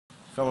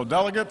Fellow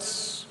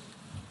delegates,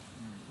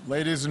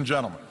 ladies and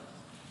gentlemen,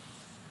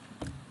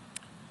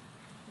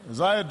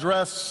 as I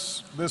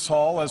address this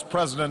hall as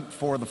President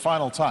for the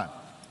final time,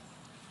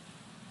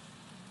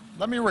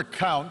 let me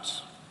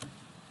recount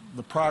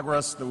the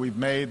progress that we've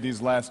made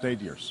these last 8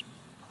 years.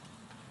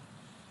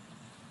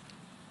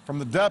 From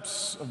the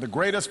depths of the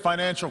greatest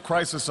financial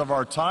crisis of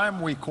our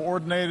time, we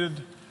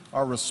coordinated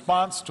our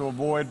response to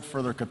avoid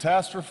further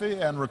catastrophe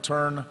and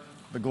return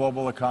the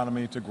global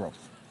economy to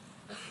growth.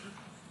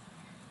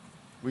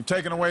 We've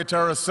taken away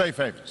terrorist safe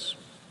havens,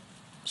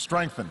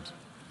 strengthened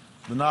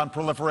the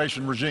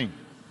non-proliferation regime,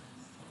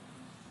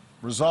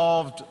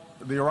 resolved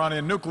the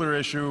Iranian nuclear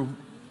issue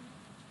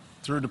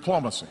through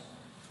diplomacy.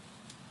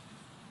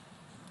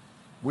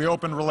 We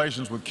opened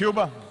relations with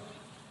Cuba,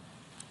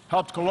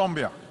 helped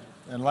Colombia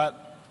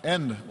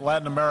end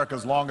Latin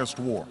America's longest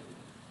war.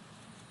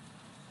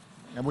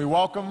 And we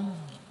welcome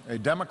a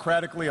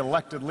democratically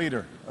elected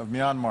leader of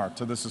Myanmar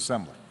to this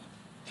assembly.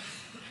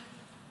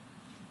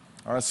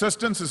 Our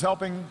assistance is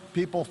helping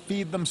people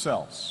feed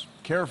themselves,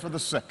 care for the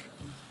sick,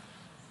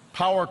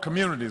 power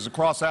communities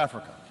across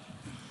Africa,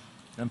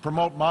 and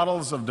promote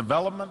models of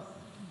development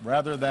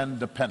rather than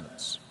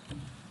dependence.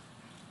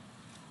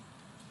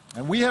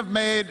 And we have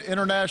made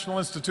international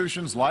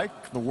institutions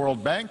like the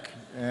World Bank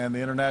and the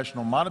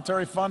International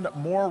Monetary Fund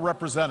more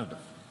representative,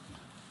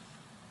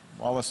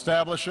 while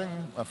establishing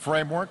a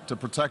framework to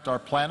protect our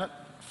planet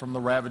from the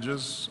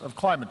ravages of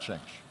climate change.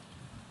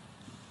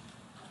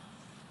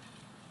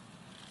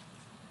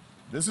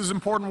 This is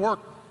important work.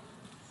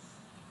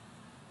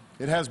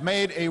 It has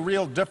made a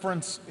real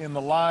difference in the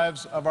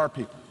lives of our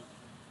people.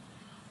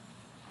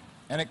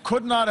 And it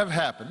could not have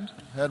happened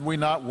had we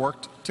not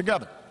worked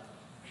together.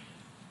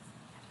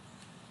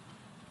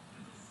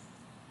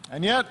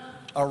 And yet,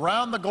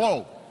 around the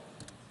globe,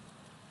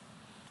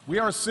 we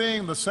are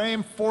seeing the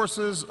same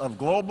forces of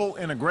global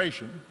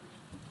integration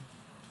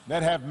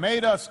that have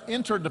made us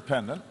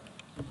interdependent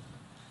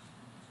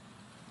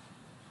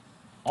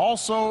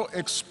also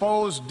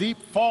expose deep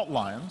fault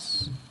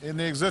lines in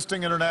the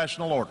existing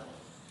international order.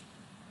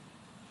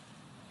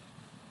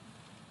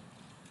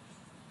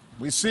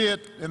 We see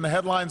it in the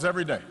headlines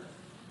every day.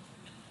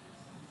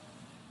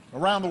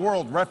 Around the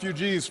world,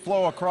 refugees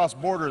flow across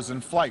borders in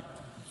flight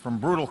from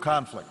brutal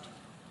conflict.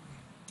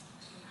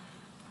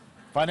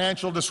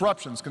 Financial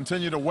disruptions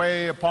continue to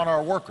weigh upon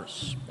our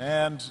workers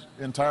and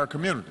entire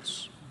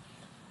communities.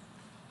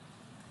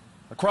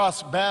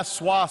 Across vast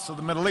swaths of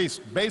the Middle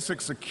East,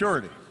 basic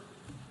security,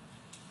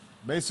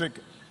 basic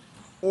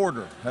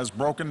order has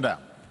broken down.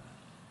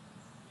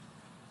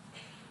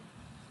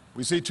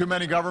 We see too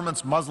many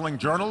governments muzzling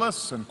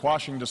journalists and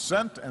quashing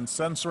dissent and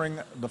censoring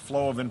the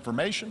flow of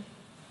information.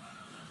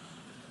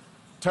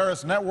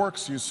 Terrorist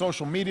networks use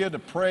social media to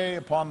prey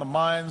upon the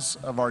minds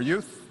of our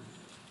youth,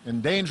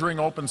 endangering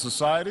open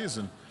societies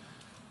and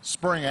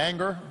spurring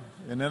anger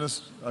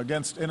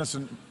against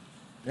innocent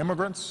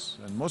immigrants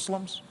and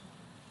Muslims.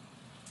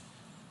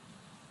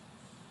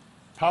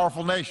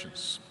 Powerful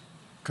nations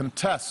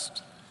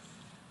contest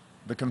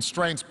the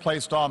constraints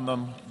placed on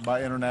them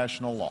by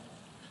international law.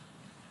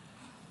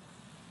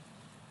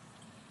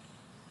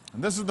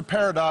 And this is the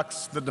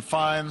paradox that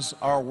defines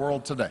our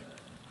world today.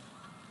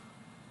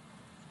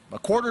 A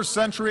quarter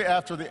century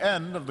after the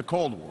end of the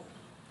Cold War,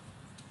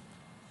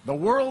 the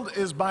world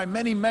is by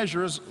many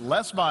measures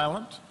less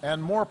violent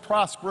and more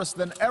prosperous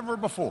than ever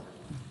before.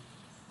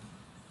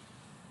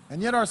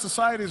 And yet our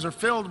societies are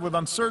filled with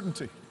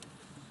uncertainty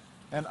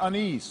and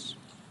unease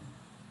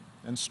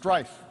and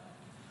strife.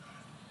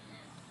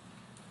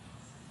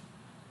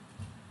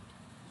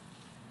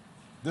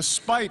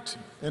 Despite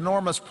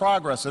enormous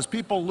progress, as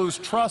people lose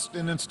trust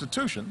in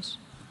institutions,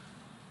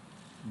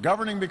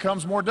 governing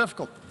becomes more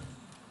difficult,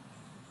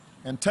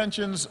 and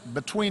tensions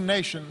between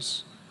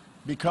nations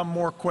become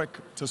more quick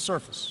to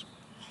surface.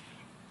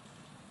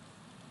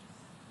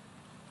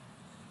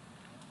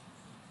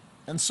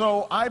 And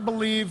so I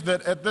believe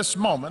that at this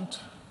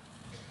moment,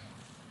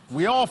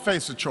 we all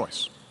face a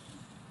choice.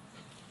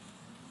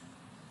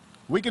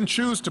 We can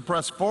choose to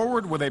press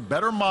forward with a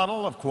better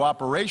model of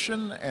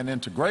cooperation and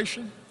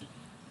integration,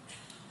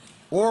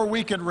 or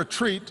we can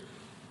retreat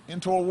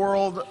into a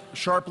world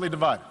sharply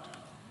divided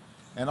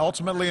and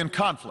ultimately in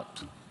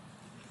conflict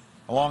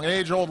along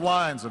age-old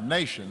lines of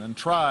nation and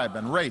tribe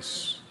and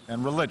race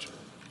and religion.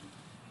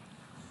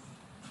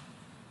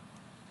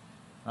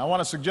 I want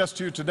to suggest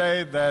to you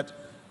today that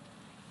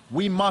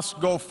we must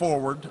go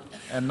forward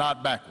and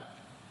not backward.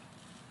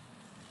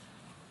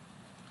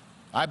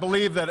 I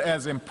believe that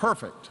as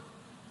imperfect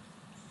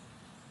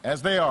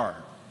as they are,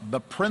 the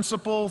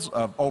principles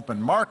of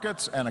open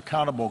markets and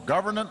accountable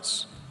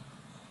governance,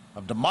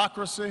 of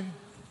democracy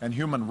and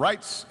human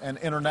rights and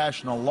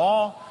international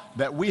law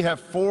that we have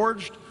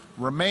forged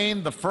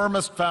remain the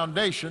firmest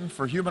foundation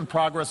for human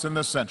progress in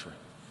this century.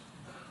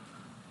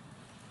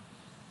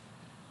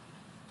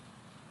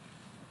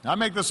 Now, I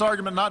make this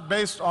argument not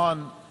based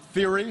on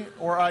theory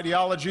or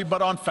ideology,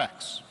 but on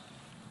facts.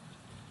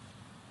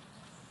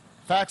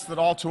 Facts that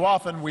all too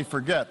often we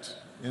forget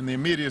in the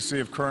immediacy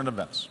of current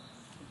events.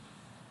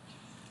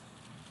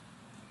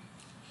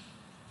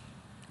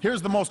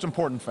 Here's the most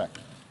important fact.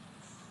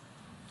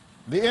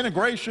 The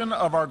integration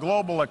of our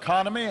global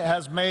economy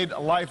has made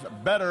life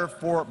better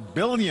for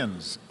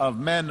billions of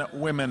men,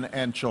 women,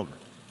 and children.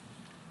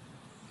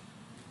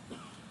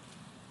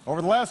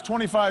 Over the last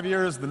 25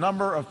 years, the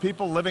number of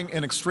people living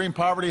in extreme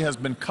poverty has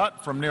been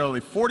cut from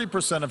nearly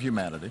 40% of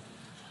humanity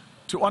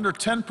to under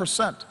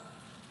 10%.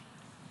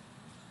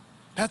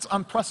 That's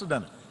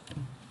unprecedented.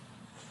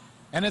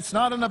 And it's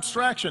not an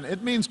abstraction.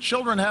 It means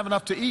children have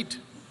enough to eat.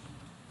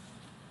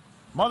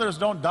 Mothers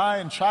don't die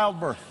in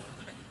childbirth.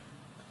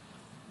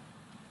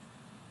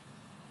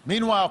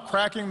 Meanwhile,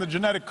 cracking the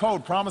genetic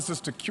code promises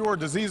to cure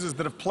diseases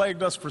that have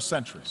plagued us for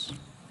centuries.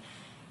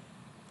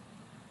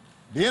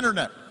 The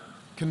internet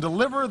can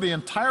deliver the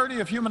entirety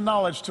of human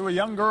knowledge to a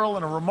young girl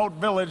in a remote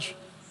village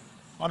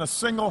on a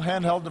single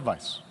handheld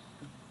device.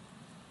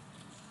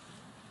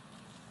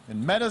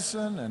 In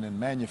medicine and in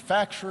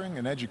manufacturing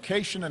and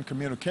education and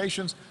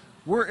communications,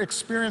 we're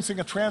experiencing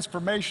a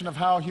transformation of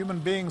how human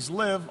beings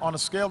live on a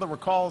scale that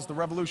recalls the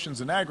revolutions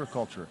in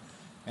agriculture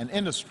and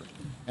industry.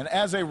 And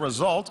as a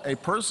result, a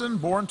person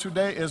born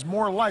today is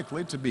more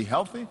likely to be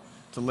healthy,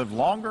 to live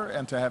longer,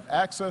 and to have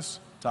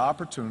access to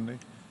opportunity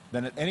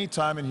than at any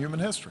time in human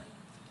history.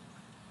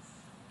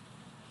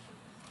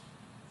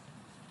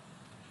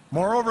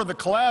 Moreover, the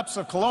collapse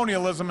of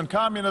colonialism and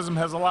communism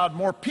has allowed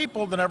more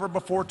people than ever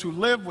before to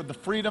live with the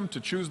freedom to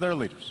choose their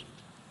leaders.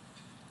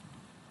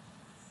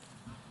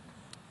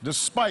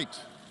 Despite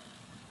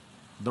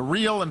the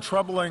real and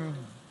troubling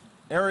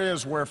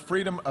areas where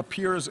freedom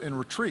appears in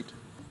retreat,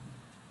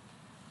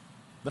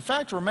 the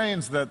fact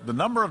remains that the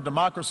number of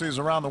democracies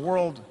around the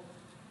world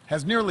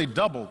has nearly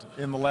doubled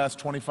in the last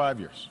 25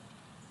 years.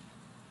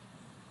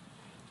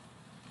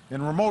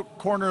 In remote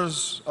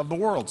corners of the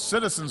world,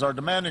 citizens are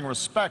demanding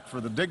respect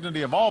for the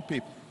dignity of all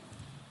people,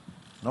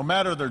 no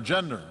matter their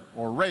gender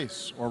or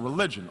race or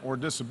religion or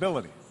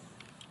disability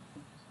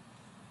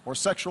or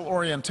sexual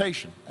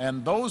orientation,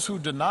 and those who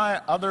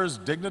deny others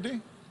dignity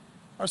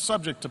are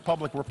subject to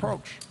public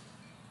reproach.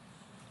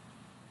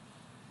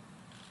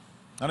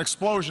 An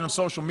explosion of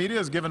social media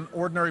has given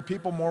ordinary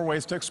people more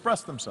ways to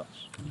express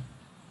themselves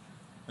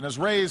and has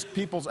raised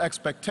people's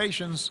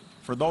expectations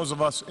for those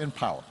of us in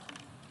power.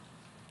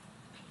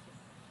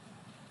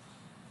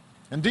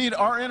 Indeed,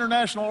 our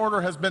international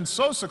order has been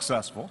so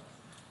successful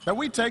that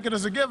we take it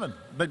as a given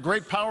that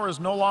great powers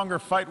no longer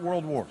fight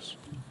world wars,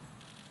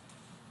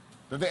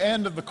 that the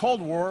end of the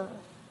Cold War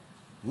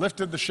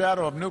lifted the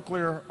shadow of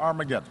nuclear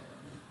Armageddon,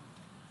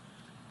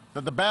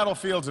 that the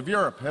battlefields of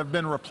Europe have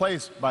been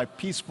replaced by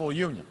peaceful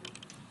union,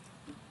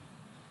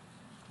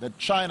 that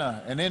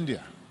China and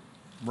India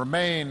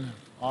remain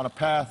on a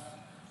path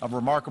of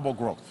remarkable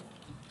growth.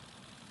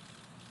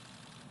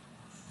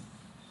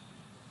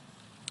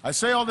 I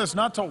say all this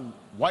not to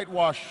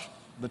whitewash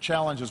the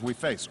challenges we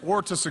face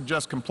or to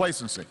suggest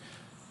complacency.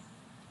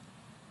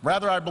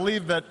 Rather, I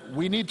believe that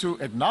we need to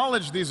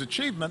acknowledge these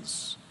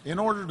achievements in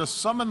order to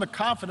summon the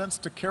confidence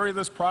to carry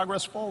this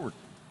progress forward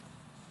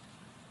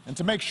and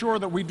to make sure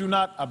that we do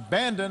not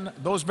abandon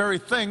those very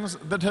things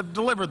that have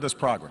delivered this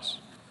progress.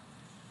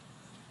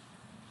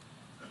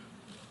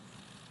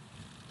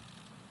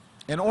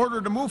 In order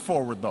to move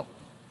forward, though,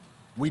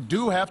 we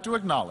do have to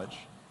acknowledge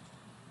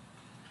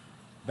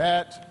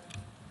that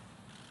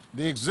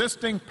the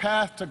existing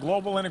path to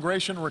global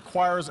integration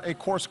requires a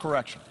course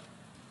correction.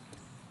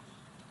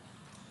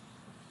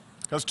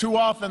 Because too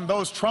often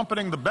those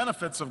trumpeting the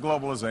benefits of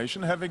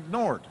globalization have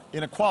ignored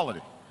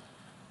inequality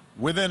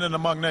within and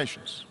among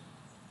nations,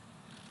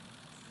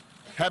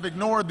 have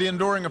ignored the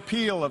enduring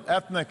appeal of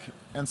ethnic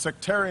and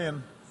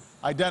sectarian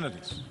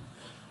identities,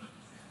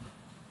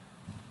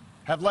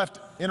 have left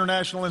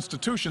international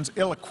institutions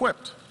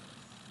ill-equipped,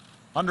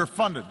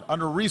 underfunded,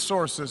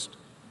 under-resourced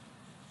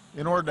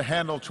in order to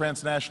handle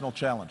transnational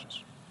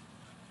challenges.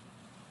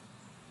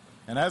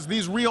 And as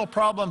these real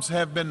problems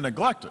have been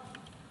neglected,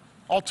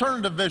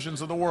 alternative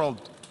visions of the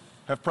world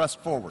have pressed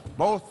forward,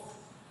 both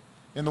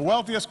in the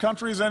wealthiest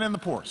countries and in the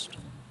poorest.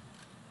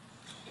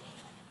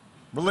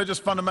 Religious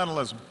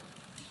fundamentalism,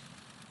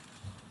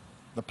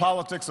 the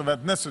politics of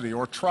ethnicity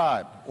or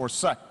tribe or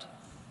sect,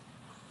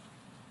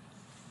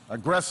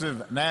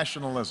 aggressive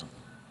nationalism,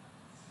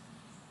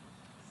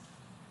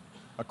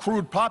 a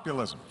crude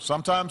populism,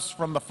 sometimes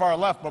from the far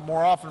left, but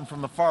more often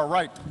from the far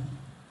right,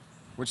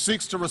 which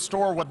seeks to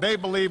restore what they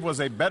believe was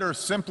a better,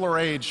 simpler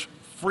age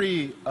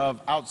free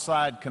of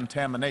outside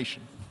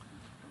contamination.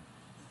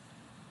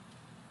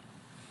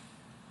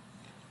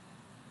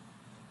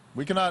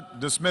 We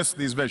cannot dismiss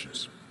these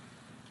visions.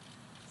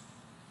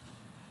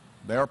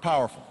 They are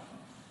powerful.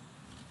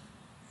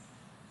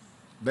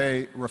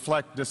 They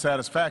reflect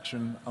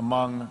dissatisfaction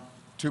among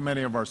too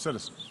many of our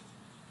citizens.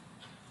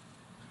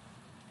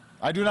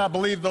 I do not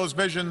believe those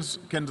visions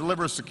can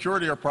deliver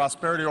security or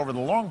prosperity over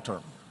the long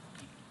term.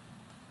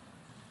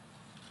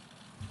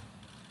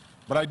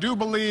 But I do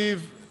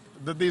believe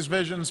that these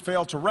visions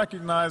fail to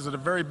recognize at a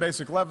very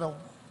basic level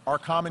our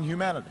common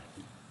humanity.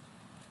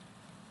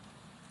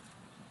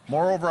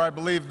 Moreover, I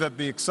believe that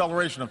the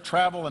acceleration of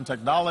travel and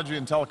technology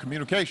and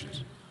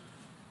telecommunications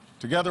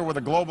together with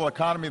a global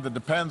economy that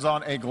depends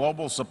on a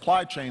global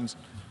supply chain,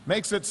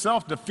 makes it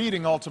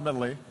self-defeating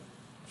ultimately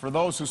for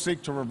those who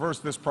seek to reverse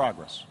this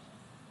progress.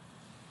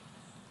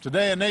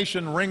 Today, a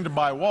nation ringed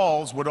by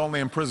walls would only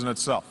imprison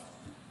itself.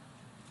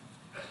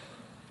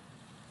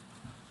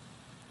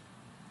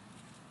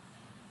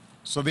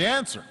 So the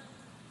answer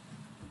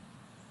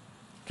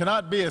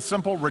cannot be a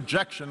simple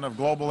rejection of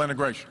global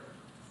integration.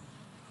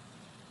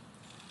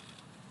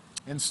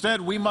 Instead,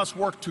 we must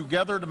work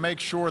together to make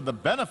sure the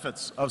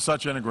benefits of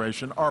such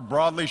integration are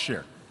broadly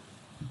shared,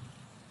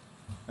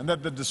 and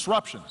that the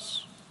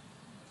disruptions,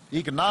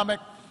 economic,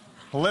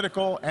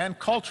 political, and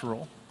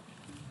cultural,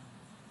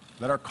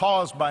 that are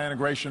caused by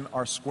integration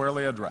are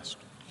squarely addressed.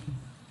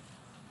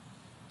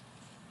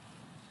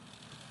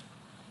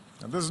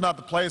 Now, this is not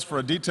the place for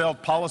a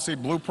detailed policy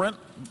blueprint,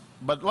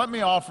 but let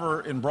me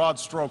offer in broad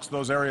strokes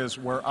those areas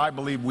where I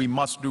believe we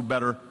must do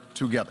better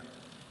together.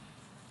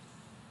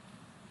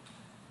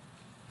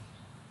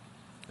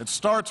 It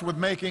starts with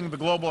making the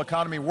global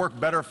economy work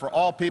better for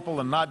all people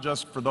and not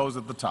just for those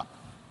at the top.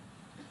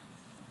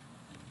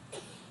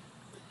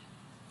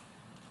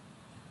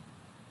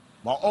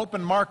 While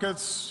open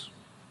markets,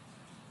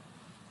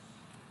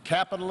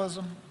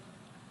 capitalism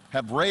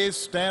have raised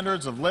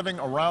standards of living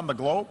around the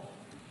globe,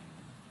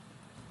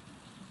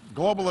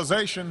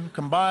 globalization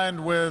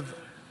combined with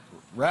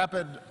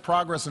rapid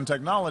progress in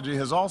technology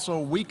has also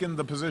weakened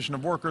the position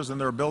of workers and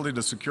their ability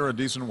to secure a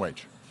decent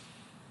wage.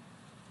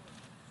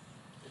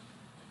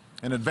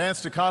 In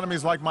advanced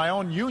economies like my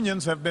own,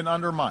 unions have been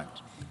undermined,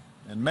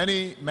 and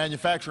many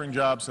manufacturing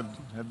jobs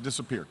have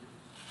disappeared.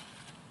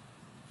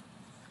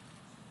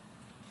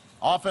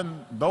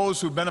 Often, those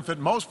who benefit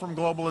most from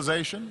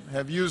globalization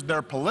have used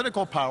their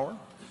political power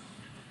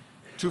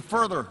to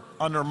further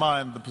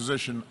undermine the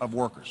position of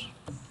workers.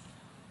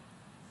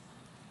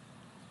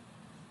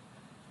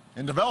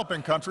 In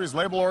developing countries,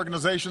 labor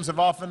organizations have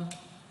often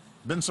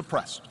been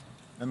suppressed,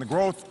 and the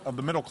growth of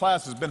the middle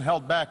class has been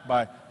held back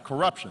by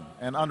corruption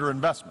and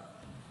underinvestment.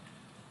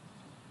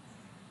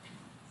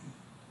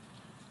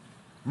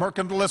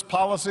 Mercantilist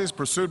policies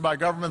pursued by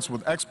governments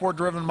with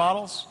export-driven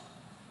models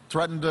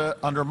threaten to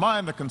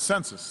undermine the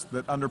consensus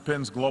that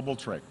underpins global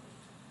trade.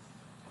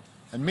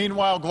 And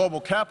meanwhile, global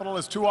capital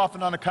is too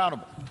often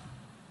unaccountable.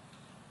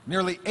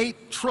 Nearly $8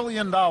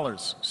 trillion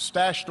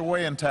stashed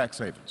away in tax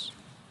havens,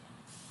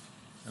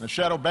 and a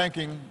shadow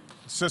banking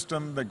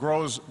system that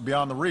grows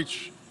beyond the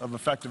reach of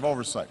effective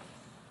oversight.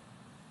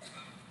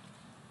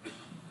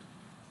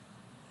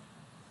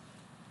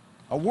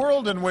 A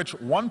world in which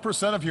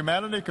 1% of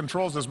humanity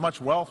controls as much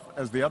wealth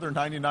as the other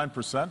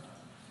 99%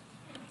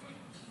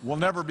 will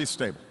never be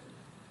stable.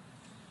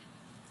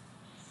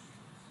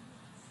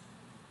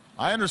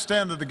 I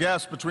understand that the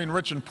gaps between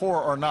rich and poor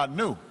are not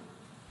new,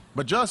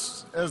 but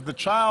just as the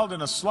child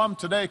in a slum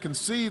today can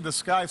see the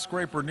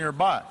skyscraper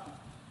nearby,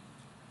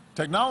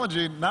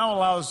 technology now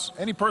allows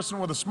any person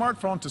with a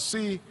smartphone to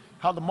see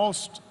how the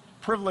most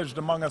privileged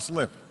among us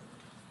live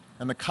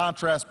and the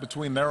contrast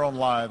between their own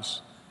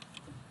lives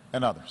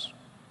and others.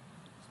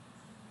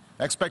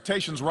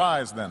 Expectations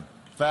rise then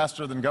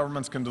faster than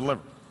governments can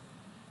deliver,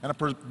 and a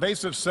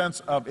pervasive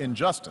sense of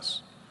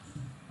injustice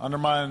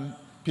undermines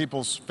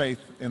people's faith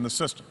in the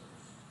system.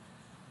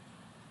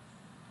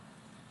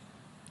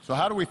 So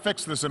how do we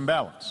fix this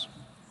imbalance?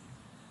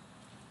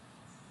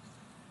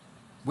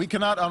 We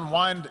cannot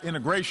unwind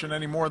integration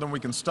any more than we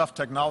can stuff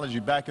technology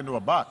back into a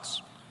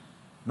box,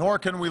 nor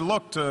can we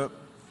look to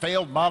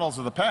failed models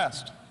of the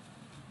past.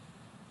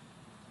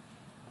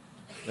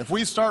 If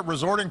we start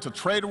resorting to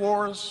trade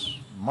wars,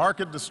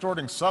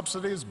 market-distorting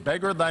subsidies,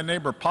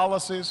 beggar-thy-neighbor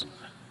policies,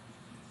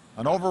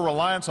 an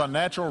over-reliance on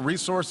natural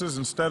resources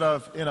instead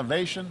of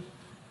innovation,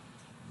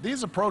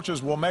 these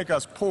approaches will make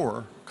us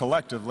poor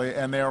collectively,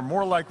 and they are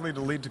more likely to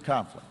lead to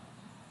conflict.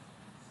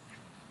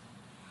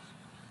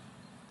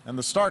 And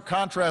the stark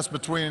contrast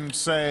between,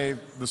 say,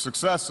 the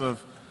success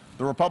of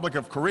the Republic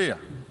of Korea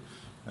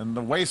and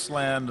the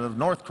wasteland of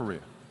North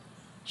Korea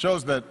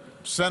shows that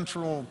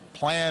central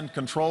planned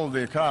control of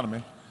the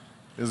economy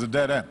is a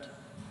dead end.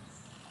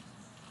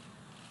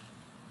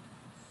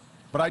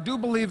 But I do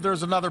believe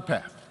there's another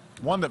path,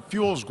 one that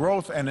fuels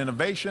growth and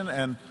innovation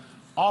and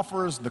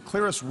offers the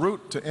clearest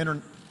route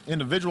to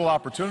individual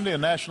opportunity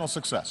and national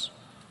success.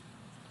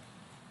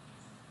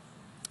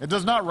 It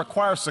does not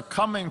require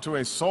succumbing to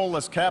a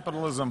soulless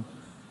capitalism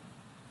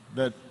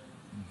that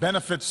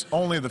benefits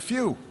only the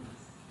few,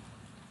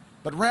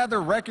 but rather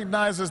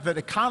recognizes that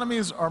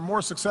economies are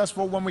more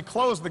successful when we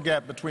close the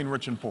gap between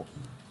rich and poor,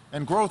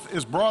 and growth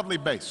is broadly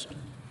based.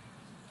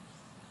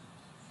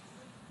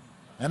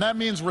 And that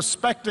means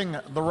respecting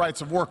the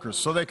rights of workers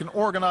so they can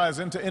organize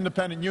into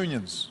independent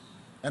unions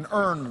and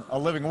earn a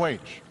living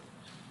wage.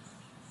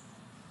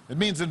 It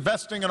means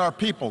investing in our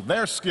people,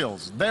 their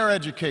skills, their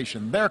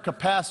education, their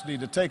capacity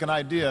to take an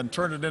idea and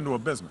turn it into a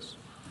business.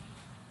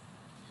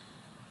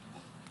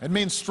 It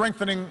means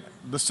strengthening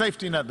the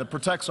safety net that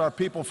protects our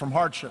people from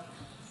hardship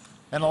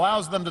and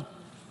allows them to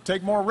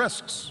take more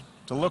risks,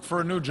 to look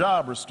for a new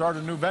job or start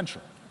a new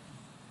venture.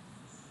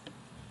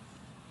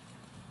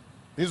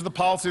 These are the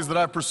policies that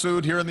I've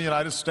pursued here in the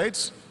United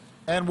States,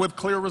 and with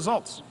clear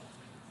results.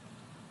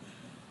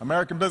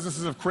 American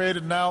businesses have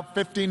created now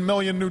 15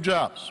 million new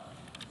jobs.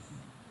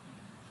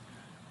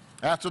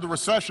 After the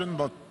recession,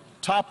 the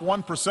top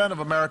 1% of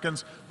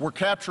Americans were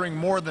capturing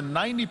more than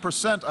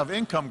 90% of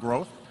income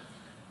growth,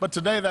 but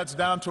today that's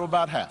down to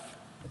about half.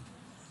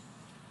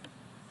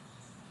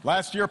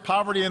 Last year,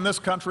 poverty in this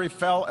country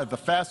fell at the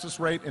fastest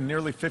rate in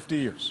nearly 50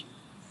 years.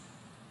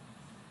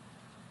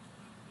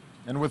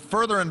 And with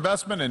further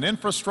investment in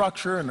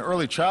infrastructure and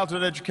early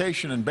childhood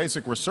education and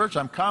basic research,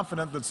 I'm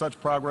confident that such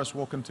progress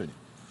will continue.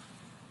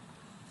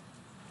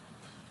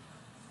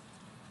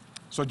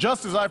 So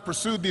just as I've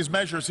pursued these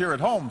measures here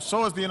at home,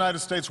 so has the United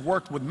States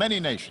worked with many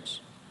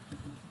nations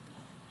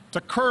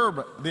to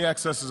curb the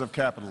excesses of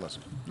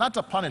capitalism, not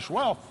to punish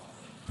wealth,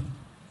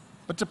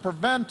 but to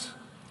prevent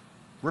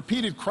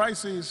repeated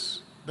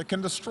crises that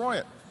can destroy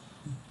it.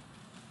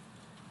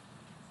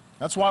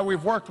 That's why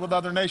we've worked with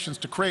other nations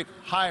to create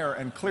higher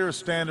and clearer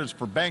standards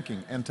for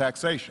banking and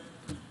taxation.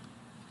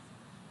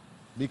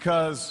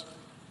 Because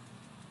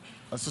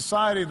a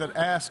society that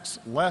asks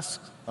less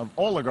of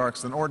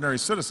oligarchs than ordinary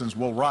citizens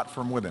will rot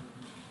from within.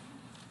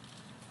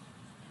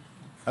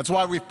 That's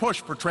why we've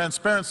pushed for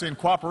transparency and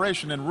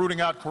cooperation in rooting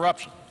out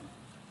corruption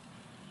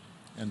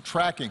and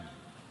tracking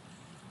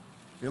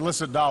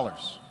illicit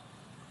dollars.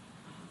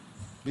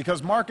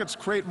 Because markets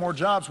create more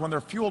jobs when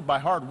they're fueled by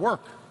hard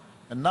work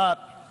and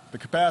not the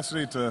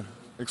capacity to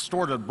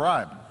extort a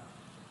bribe.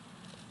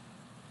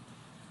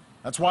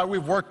 That's why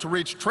we've worked to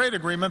reach trade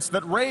agreements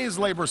that raise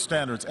labor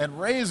standards and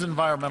raise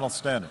environmental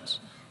standards,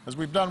 as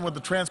we've done with the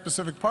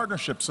Trans-Pacific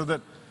Partnership, so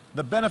that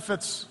the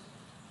benefits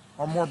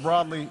are more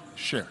broadly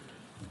shared.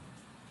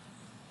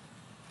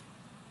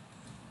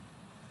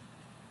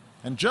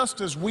 And just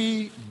as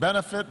we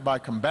benefit by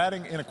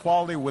combating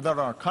inequality within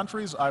our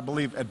countries, I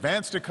believe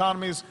advanced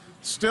economies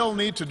still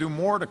need to do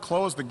more to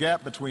close the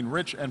gap between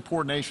rich and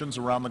poor nations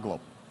around the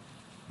globe.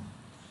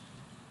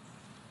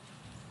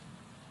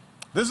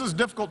 This is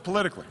difficult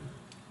politically.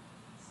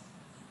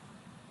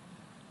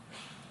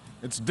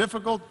 It's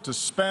difficult to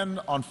spend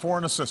on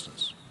foreign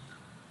assistance.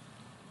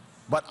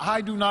 But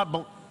I do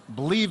not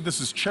believe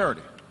this is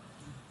charity.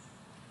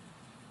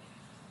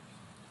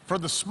 For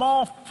the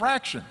small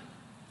fraction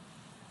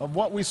of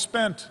what we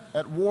spent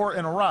at war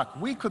in Iraq,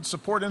 we could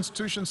support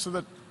institutions so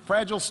that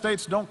fragile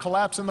states don't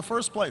collapse in the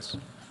first place,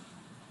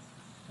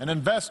 and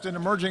invest in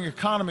emerging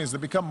economies that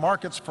become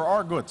markets for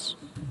our goods.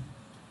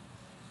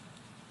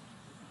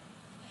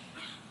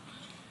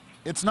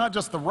 It's not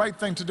just the right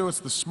thing to do, it's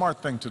the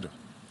smart thing to do.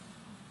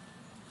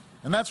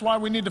 And that's why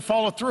we need to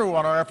follow through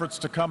on our efforts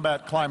to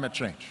combat climate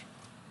change.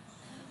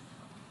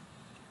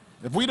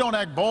 If we don't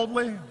act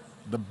boldly,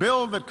 the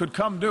bill that could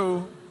come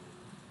due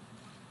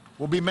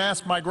will be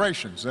mass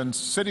migrations and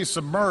cities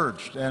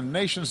submerged and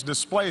nations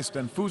displaced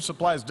and food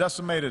supplies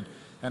decimated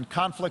and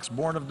conflicts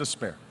born of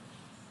despair.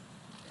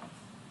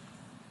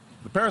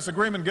 The Paris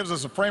Agreement gives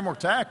us a framework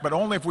to act, but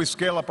only if we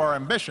scale up our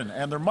ambition,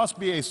 and there must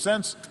be a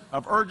sense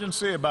of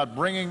urgency about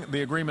bringing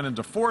the agreement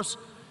into force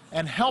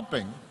and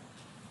helping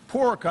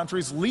poorer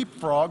countries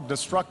leapfrog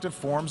destructive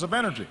forms of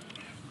energy.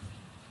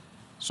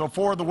 So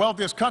for the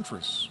wealthiest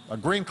countries, a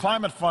green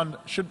climate fund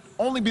should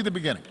only be the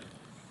beginning.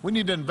 We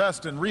need to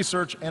invest in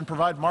research and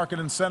provide market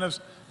incentives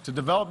to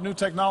develop new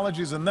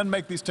technologies and then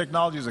make these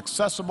technologies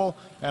accessible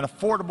and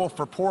affordable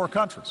for poorer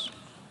countries.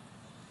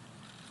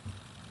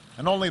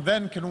 And only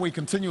then can we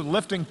continue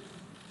lifting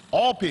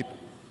all people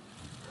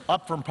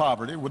up from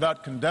poverty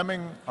without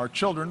condemning our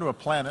children to a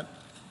planet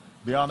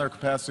beyond their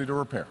capacity to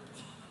repair.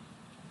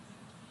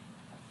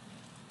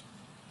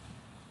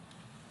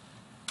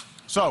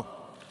 So,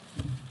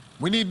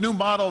 we need new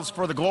models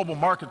for the global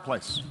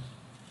marketplace,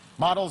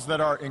 models that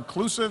are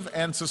inclusive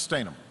and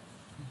sustainable.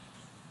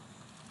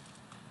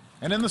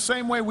 And in the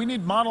same way, we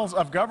need models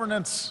of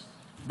governance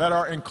that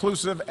are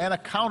inclusive and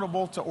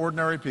accountable to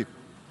ordinary people.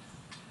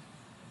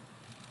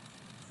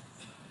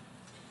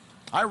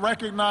 I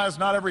recognize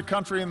not every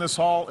country in this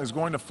hall is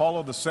going to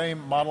follow the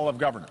same model of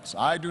governance.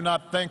 I do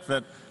not think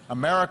that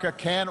America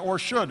can or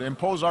should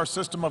impose our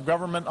system of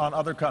government on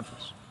other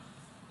countries.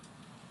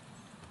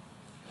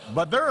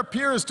 But there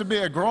appears to be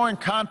a growing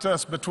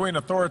contest between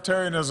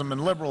authoritarianism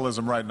and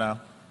liberalism right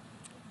now.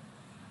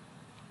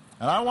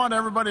 And I want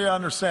everybody to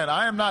understand,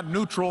 I am not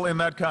neutral in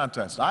that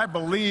contest. I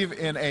believe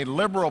in a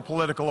liberal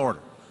political order.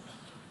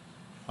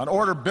 An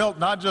order built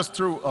not just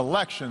through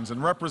elections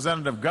and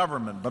representative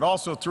government, but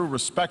also through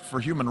respect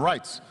for human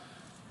rights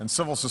and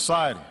civil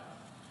society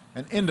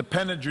and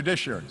independent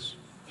judiciaries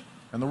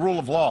and the rule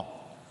of law.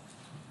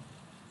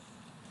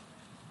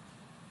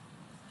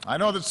 I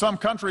know that some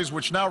countries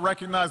which now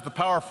recognize the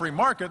power of free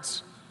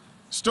markets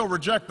still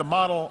reject the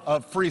model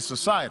of free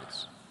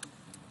societies.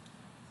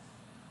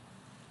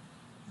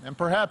 And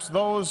perhaps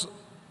those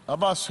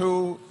of us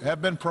who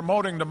have been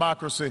promoting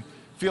democracy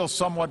feel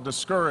somewhat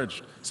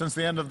discouraged since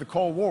the end of the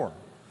Cold War,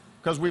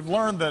 because we've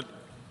learned that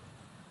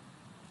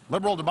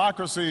liberal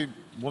democracy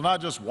will not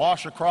just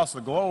wash across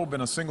the globe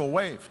in a single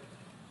wave.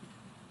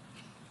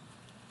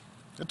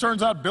 It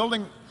turns out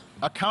building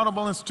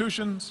accountable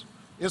institutions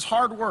is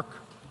hard work,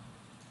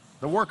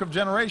 the work of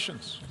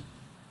generations.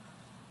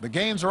 The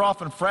gains are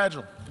often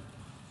fragile.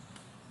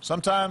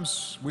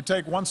 Sometimes we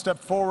take one step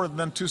forward and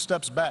then two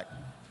steps back.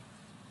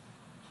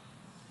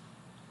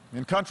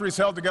 In countries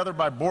held together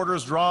by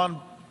borders drawn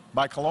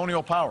by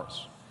colonial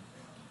powers,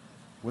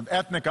 with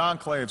ethnic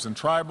enclaves and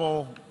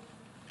tribal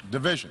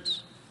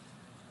divisions,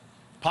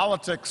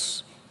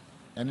 politics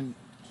and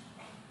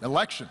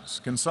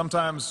elections can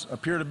sometimes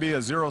appear to be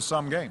a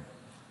zero-sum game.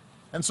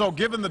 And so,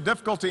 given the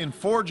difficulty in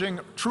forging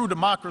true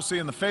democracy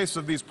in the face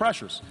of these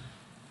pressures,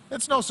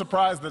 it's no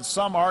surprise that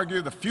some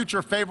argue the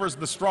future favors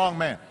the strong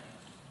man,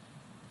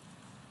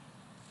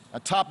 a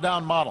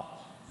top-down model,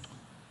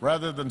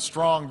 rather than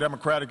strong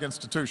democratic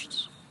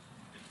institutions.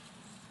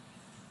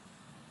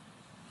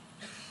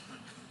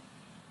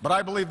 But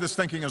I believe this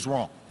thinking is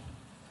wrong.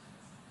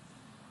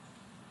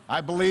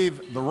 I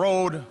believe the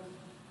road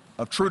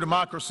of true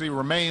democracy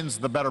remains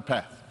the better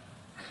path.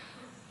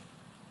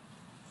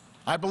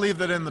 I believe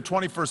that in the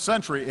 21st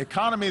century,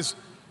 economies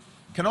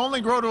can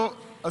only grow to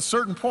a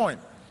certain point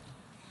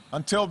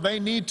until they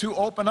need to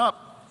open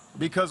up,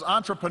 because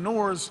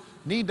entrepreneurs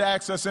need to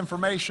access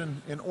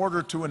information in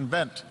order to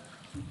invent.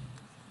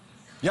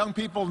 Young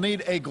people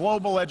need a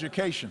global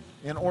education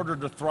in order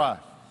to thrive.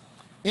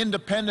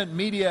 Independent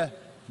media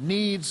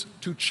needs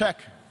to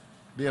check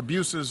the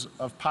abuses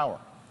of power.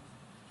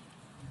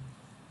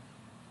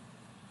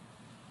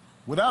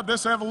 Without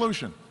this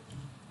evolution,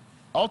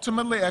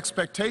 ultimately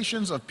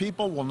expectations of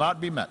people will not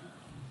be met.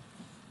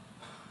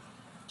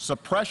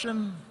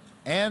 Suppression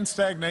and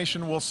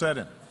stagnation will set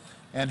in.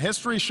 And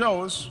history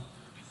shows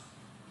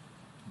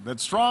that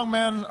strong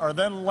men are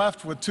then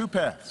left with two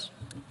paths: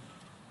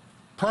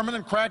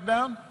 permanent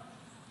crackdown,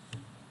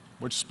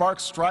 which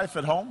sparks strife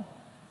at home,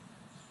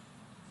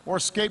 or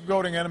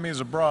scapegoating enemies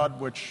abroad,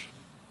 which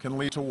can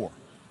lead to war.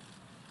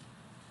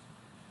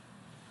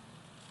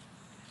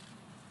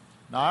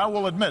 Now, I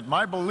will admit,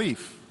 my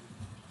belief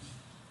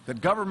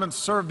that governments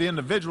serve the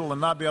individual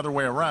and not the other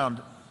way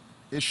around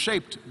is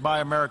shaped by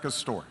America's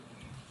story.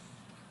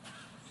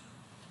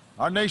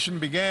 Our nation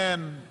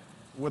began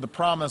with a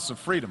promise of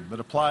freedom that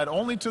applied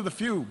only to the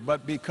few,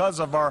 but because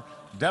of our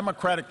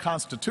democratic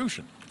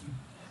Constitution,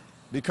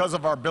 because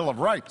of our Bill of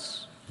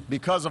Rights,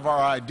 because of our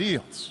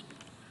ideals,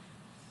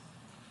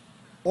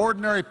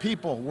 ordinary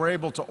people were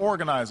able to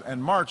organize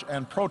and march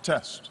and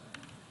protest,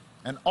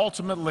 and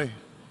ultimately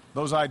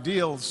those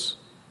ideals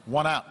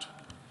won out.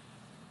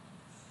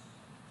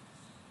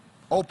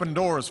 Open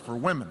doors for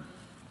women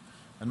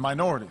and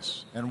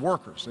minorities and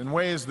workers in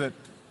ways that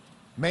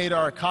made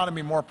our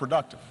economy more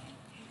productive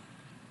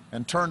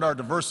and turned our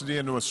diversity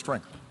into a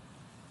strength.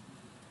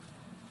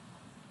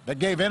 That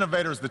gave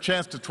innovators the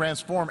chance to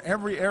transform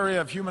every area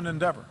of human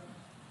endeavor.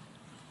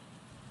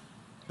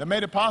 That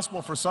made it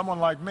possible for someone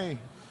like me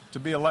to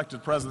be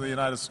elected President of the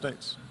United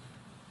States.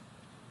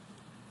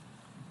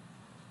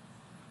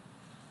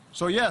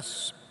 So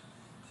yes,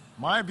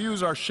 my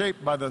views are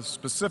shaped by the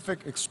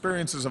specific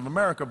experiences of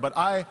America, but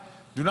I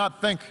do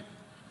not think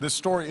this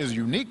story is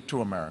unique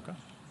to America.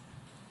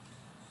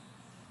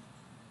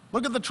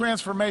 Look at the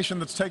transformation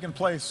that's taken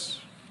place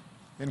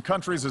in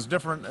countries as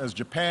different as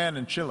Japan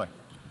and Chile,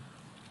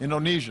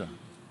 Indonesia,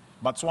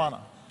 Botswana.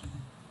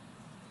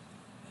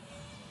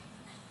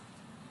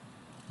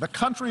 The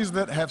countries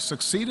that have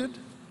succeeded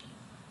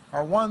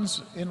are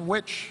ones in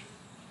which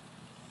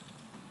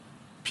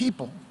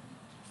people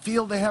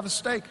feel they have a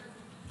stake.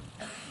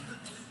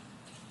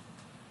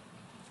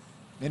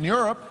 In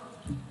Europe,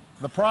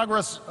 the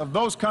progress of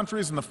those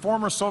countries in the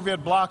former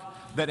Soviet bloc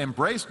that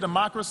embraced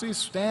democracy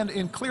stand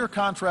in clear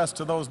contrast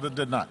to those that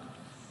did not.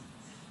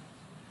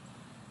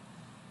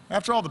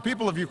 After all, the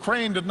people of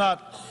Ukraine did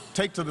not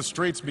take to the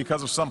streets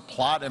because of some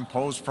plot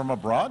imposed from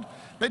abroad.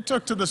 They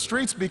took to the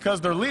streets because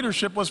their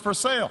leadership was for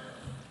sale,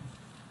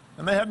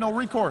 and they had no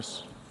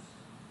recourse.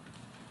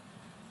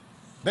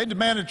 They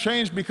demanded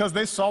change because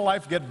they saw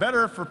life get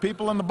better for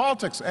people in the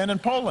Baltics and in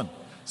Poland,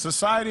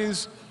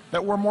 societies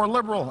that were more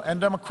liberal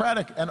and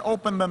democratic and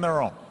open than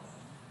their own.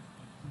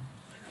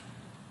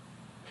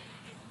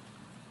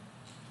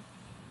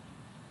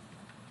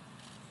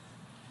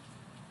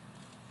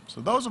 So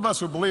those of us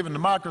who believe in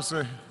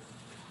democracy,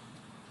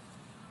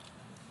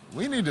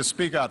 we need to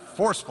speak out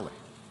forcefully,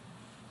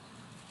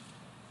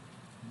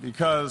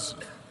 because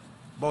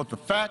both the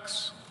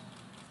facts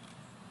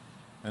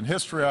and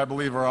history, I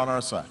believe, are on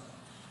our side.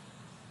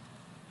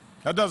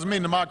 That doesn't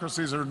mean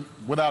democracies are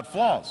without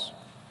flaws.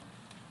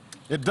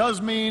 It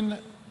does mean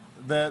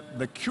that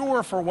the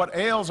cure for what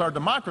ails our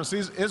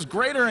democracies is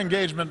greater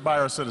engagement by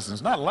our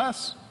citizens, not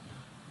less.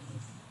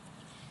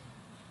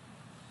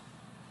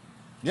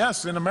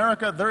 Yes, in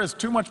America, there is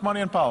too much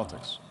money in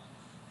politics,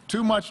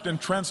 too much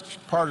entrenched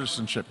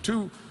partisanship,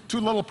 too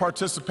little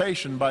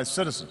participation by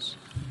citizens,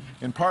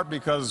 in part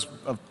because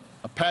of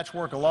a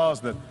patchwork of laws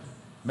that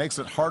makes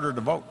it harder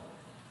to vote.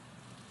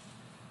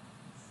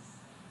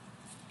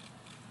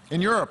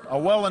 In Europe, a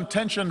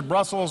well-intentioned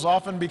Brussels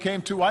often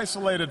became too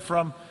isolated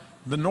from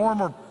the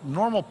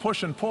normal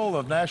push and pull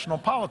of national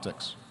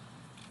politics.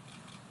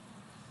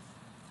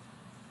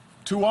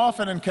 too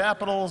often in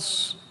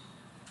capitals,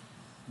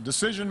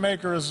 decision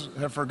makers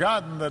have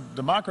forgotten that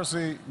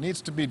democracy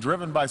needs to be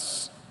driven by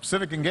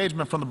civic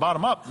engagement from the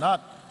bottom up,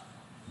 not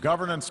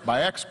governance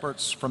by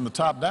experts from the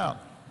top down.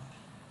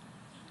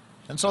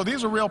 And so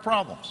these are real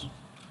problems.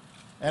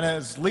 And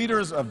as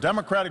leaders of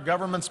democratic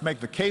governments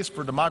make the case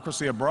for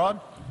democracy abroad,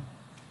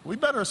 we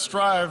better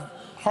strive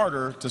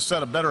harder to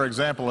set a better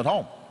example at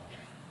home.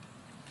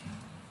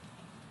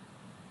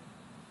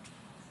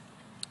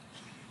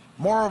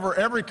 Moreover,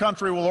 every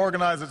country will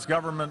organize its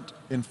government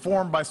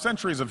informed by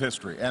centuries of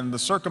history and the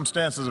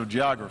circumstances of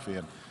geography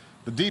and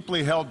the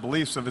deeply held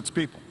beliefs of its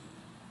people.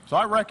 So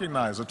I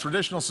recognize a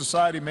traditional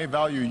society may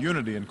value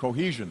unity and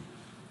cohesion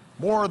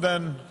more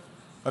than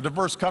a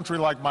diverse country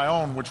like my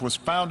own, which was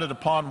founded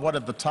upon what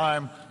at the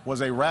time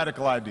was a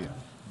radical idea,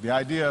 the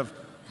idea of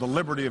the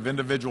liberty of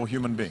individual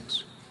human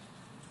beings,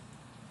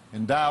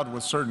 endowed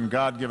with certain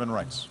God-given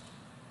rights.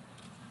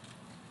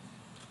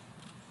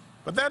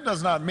 But that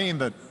does not mean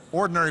that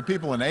ordinary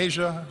people in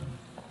Asia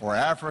or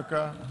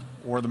Africa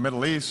or the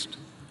Middle East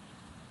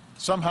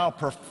somehow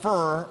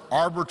prefer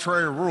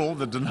arbitrary rule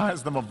that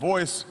denies them a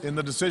voice in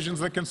the decisions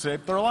that can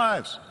shape their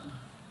lives.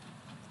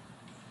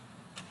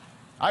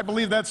 I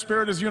believe that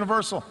spirit is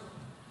universal.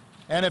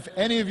 And if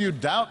any of you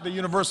doubt the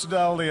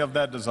universality of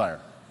that desire,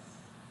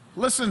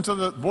 listen to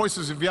the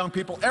voices of young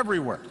people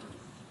everywhere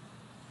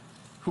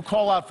who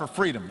call out for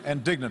freedom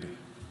and dignity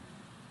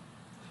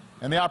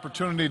and the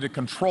opportunity to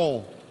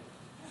control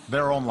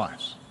their own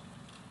lives.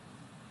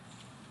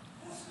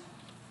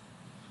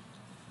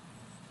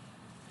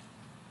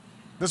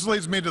 This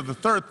leads me to the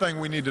third thing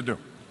we need to do.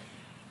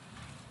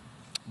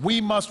 We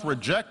must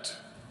reject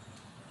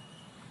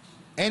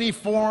any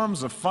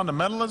forms of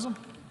fundamentalism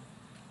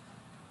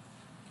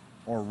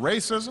or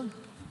racism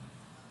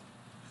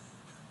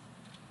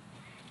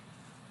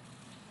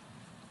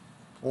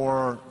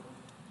or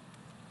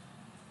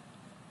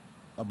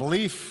a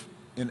belief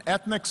in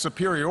ethnic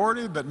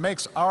superiority that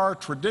makes our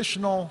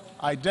traditional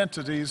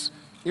identities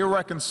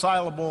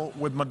irreconcilable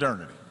with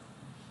modernity.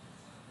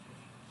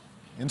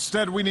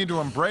 Instead, we need to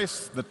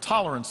embrace the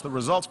tolerance that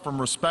results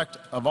from respect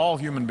of all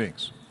human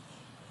beings.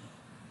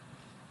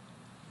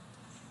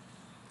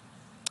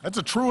 It's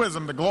a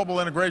truism that global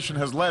integration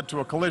has led to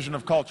a collision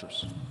of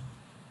cultures.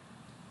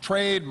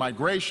 Trade,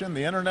 migration,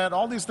 the internet,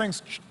 all these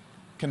things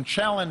can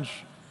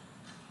challenge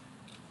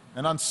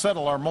and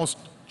unsettle our most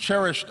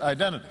cherished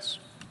identities.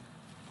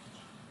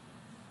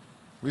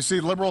 We see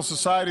liberal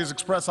societies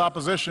express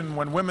opposition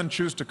when women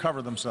choose to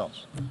cover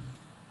themselves.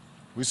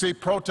 We see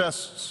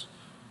protests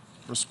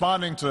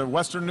responding to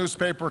Western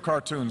newspaper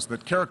cartoons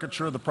that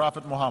caricature the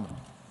Prophet Muhammad.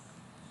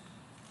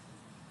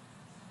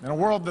 In a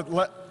world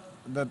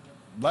that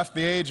left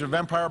the age of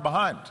empire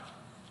behind,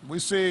 we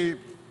see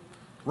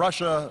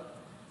Russia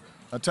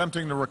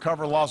attempting to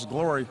recover lost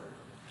glory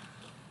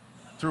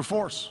through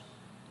force.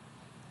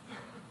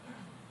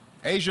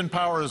 Asian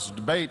powers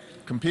debate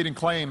competing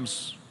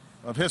claims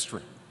of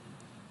history.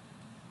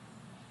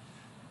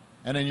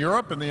 And in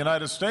Europe and the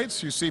United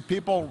States, you see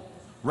people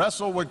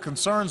wrestle with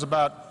concerns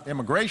about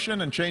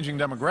immigration and changing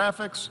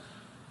demographics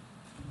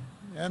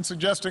and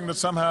suggesting that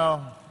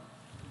somehow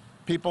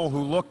people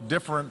who look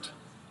different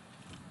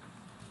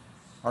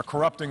are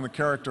corrupting the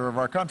character of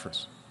our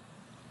countries.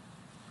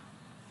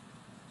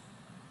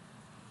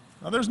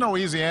 Now, there's no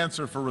easy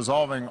answer for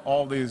resolving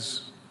all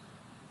these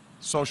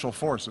social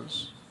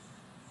forces,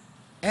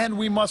 and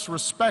we must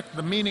respect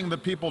the meaning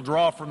that people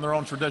draw from their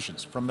own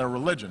traditions, from their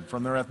religion,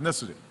 from their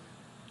ethnicity,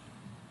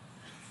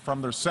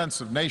 from their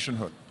sense of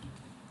nationhood.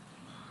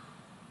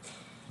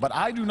 But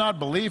I do not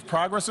believe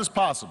progress is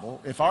possible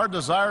if our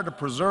desire to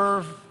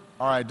preserve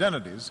our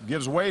identities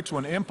gives way to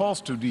an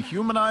impulse to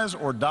dehumanize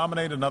or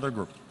dominate another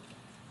group.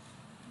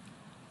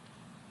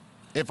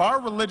 If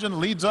our religion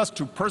leads us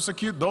to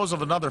persecute those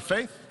of another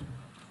faith,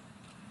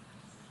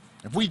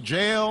 if we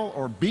jail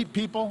or beat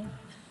people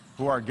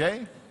who are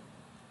gay,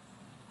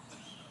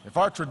 if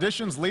our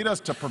traditions lead us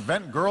to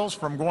prevent girls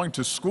from going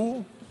to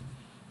school,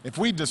 if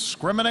we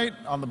discriminate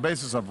on the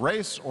basis of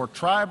race or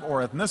tribe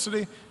or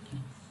ethnicity,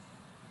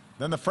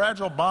 then the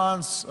fragile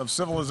bonds of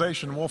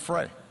civilization will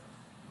fray.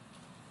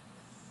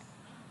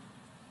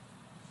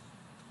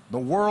 The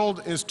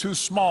world is too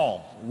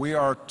small. We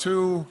are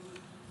too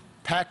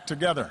packed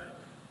together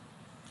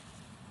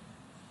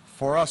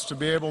for us to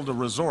be able to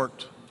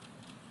resort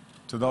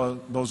to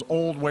those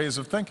old ways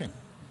of thinking.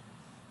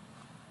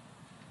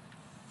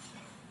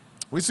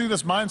 We see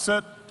this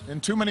mindset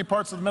in too many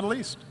parts of the Middle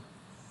East.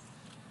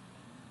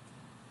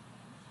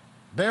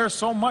 There,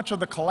 so much of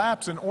the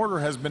collapse in order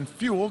has been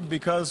fueled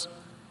because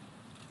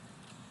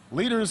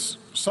leaders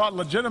sought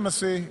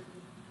legitimacy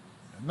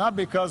not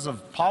because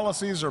of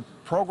policies or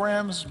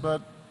programs,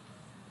 but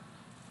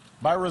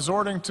by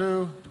resorting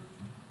to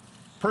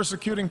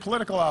persecuting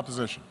political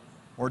opposition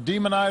or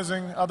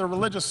demonizing other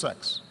religious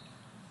sects,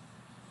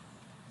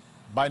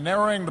 by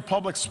narrowing the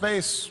public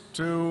space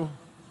to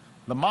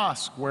the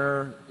mosque,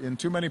 where in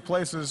too many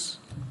places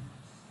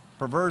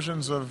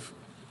perversions of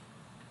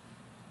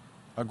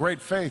a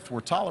great faith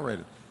were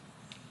tolerated.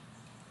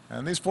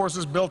 And these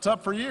forces built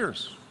up for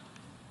years.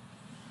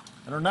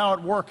 and are now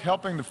at work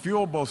helping to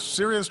fuel both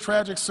Syria's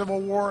tragic civil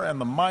war and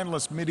the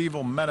mindless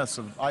medieval menace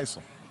of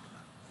ISIL.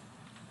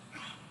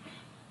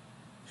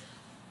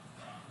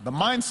 The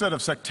mindset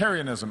of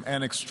sectarianism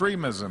and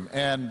extremism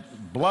and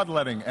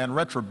bloodletting and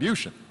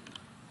retribution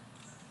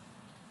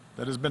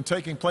that has been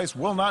taking place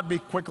will not be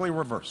quickly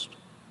reversed.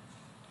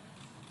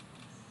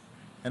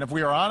 And if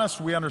we are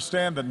honest, we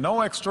understand that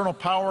no external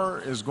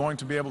power is going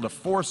to be able to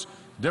force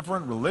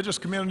different religious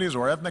communities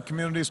or ethnic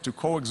communities to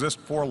coexist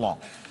for long.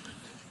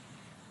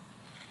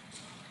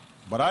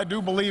 But I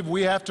do believe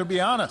we have to be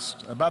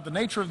honest about the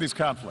nature of these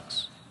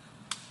conflicts.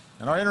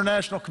 And our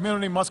international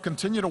community must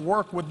continue to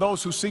work with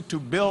those who seek to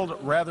build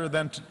rather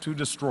than to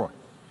destroy.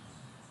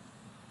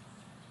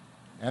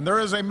 And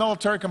there is a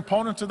military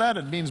component to that.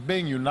 It means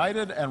being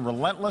united and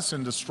relentless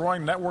in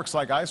destroying networks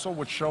like ISIL,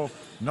 which show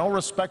no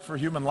respect for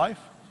human life.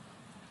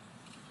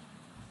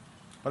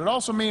 But it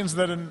also means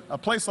that in a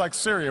place like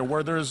Syria,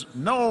 where there's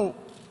no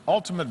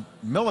ultimate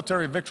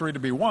military victory to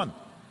be won,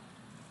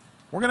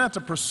 we're going to have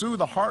to pursue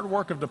the hard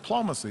work of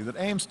diplomacy that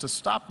aims to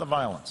stop the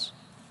violence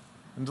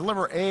and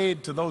deliver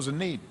aid to those in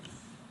need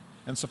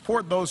and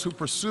support those who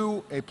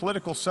pursue a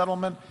political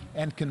settlement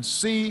and can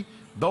see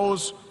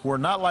those who are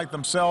not like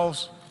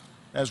themselves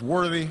as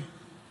worthy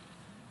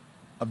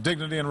of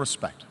dignity and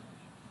respect.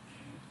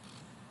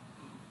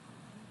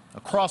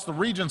 Across the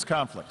region's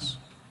conflicts,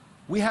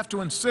 we have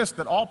to insist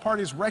that all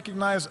parties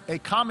recognize a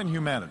common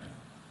humanity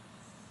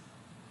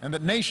and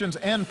that nations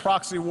end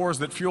proxy wars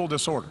that fuel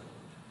disorder.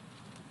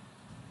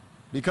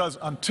 Because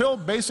until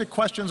basic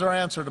questions are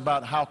answered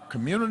about how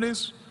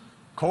communities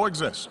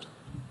coexist,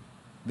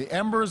 the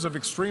embers of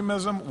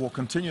extremism will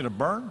continue to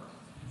burn,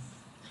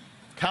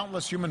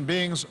 countless human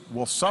beings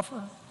will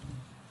suffer,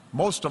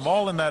 most of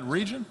all in that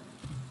region,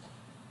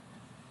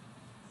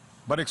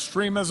 but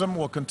extremism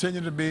will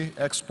continue to be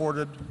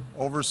exported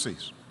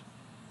overseas.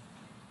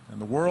 And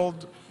the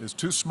world is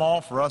too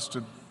small for us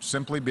to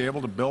simply be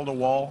able to build a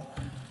wall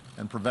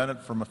and prevent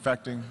it from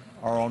affecting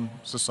our own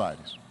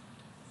societies.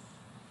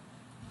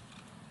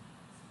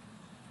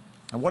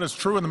 And what is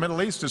true in the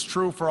Middle East is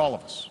true for all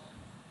of us.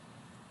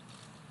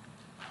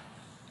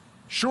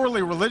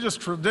 Surely religious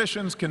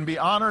traditions can be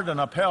honored and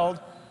upheld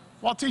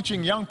while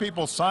teaching young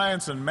people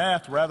science and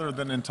math rather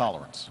than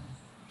intolerance.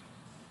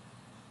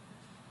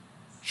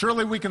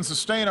 Surely we can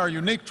sustain our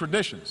unique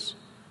traditions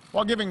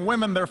while giving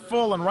women their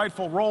full and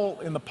rightful role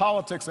in the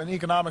politics and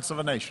economics of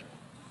a nation.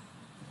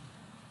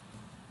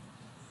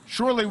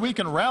 Surely we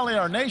can rally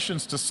our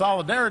nations to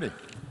solidarity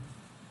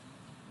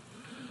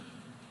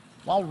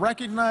while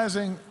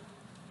recognizing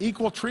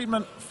equal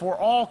treatment for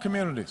all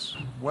communities,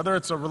 whether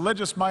it's a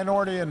religious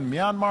minority in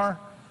Myanmar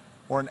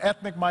or an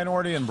ethnic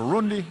minority in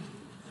Burundi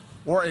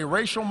or a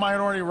racial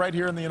minority right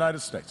here in the United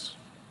States.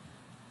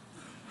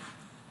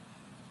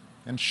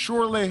 And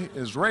surely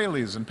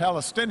Israelis and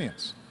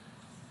Palestinians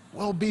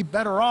will be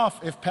better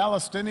off if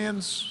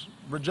Palestinians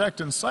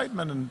reject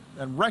incitement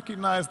and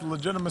recognize the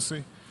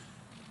legitimacy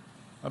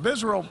of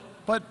Israel,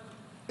 but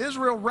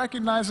Israel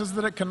recognizes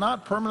that it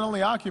cannot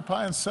permanently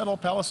occupy and settle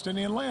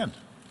Palestinian land.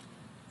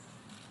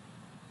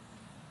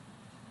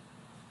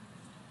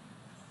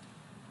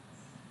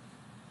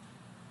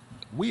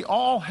 We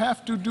all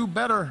have to do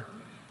better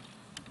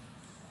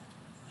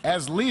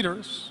as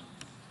leaders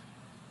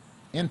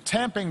in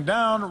tamping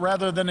down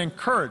rather than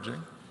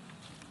encouraging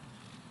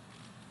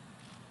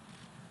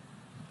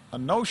a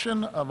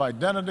notion of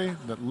identity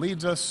that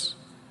leads us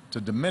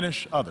to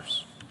diminish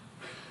others.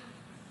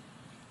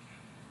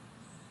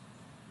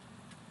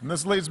 And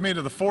this leads me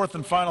to the fourth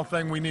and final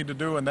thing we need to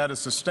do, and that is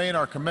sustain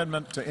our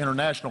commitment to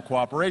international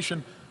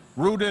cooperation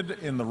rooted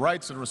in the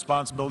rights and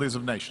responsibilities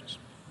of nations.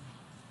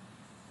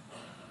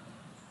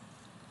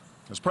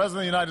 As President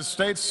of the United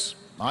States,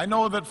 I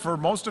know that for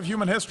most of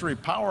human history,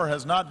 power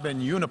has not been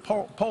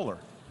unipolar.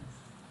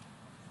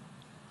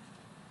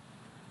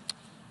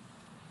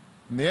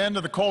 And the end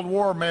of the Cold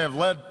War may have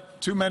led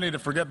too many to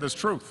forget this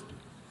truth.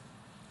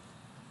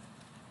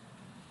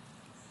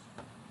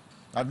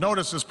 I've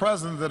noticed as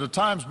president that at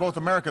times both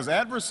America's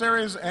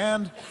adversaries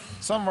and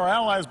some of our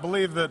allies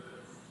believe that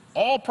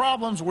all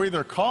problems were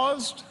either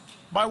caused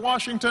by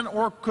Washington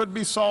or could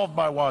be solved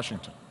by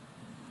Washington.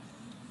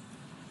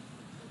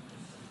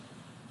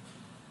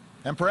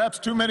 And perhaps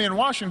too many in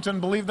Washington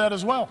believe that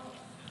as well.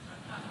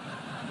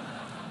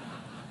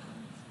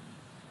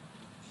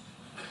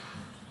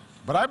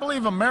 But I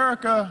believe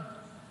America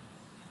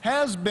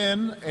has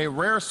been a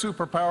rare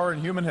superpower in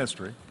human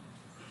history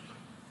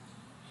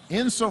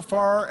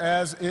insofar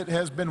as it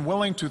has been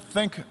willing to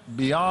think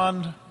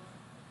beyond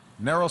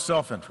narrow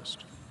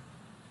self-interest.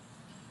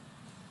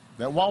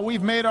 That while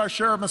we've made our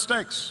share of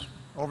mistakes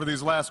over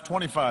these last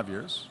 25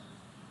 years,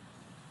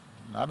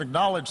 and I've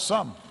acknowledged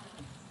some,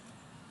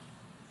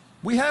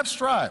 we have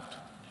strived,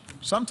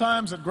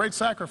 sometimes at great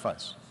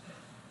sacrifice,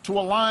 to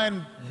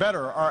align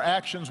better our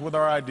actions with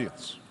our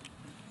ideals.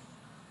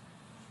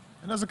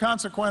 And as a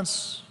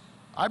consequence,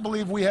 I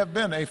believe we have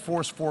been a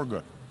force for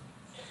good.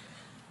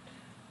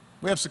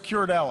 We have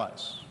secured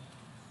allies.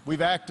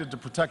 We've acted to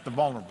protect the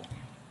vulnerable.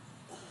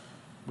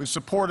 We've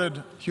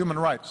supported human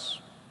rights.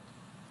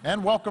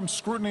 and welcome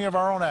scrutiny of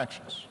our own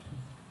actions.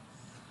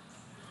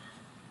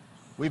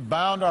 We've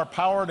bound our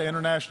power to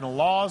international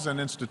laws and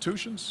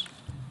institutions.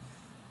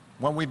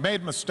 When we've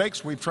made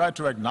mistakes, we've tried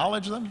to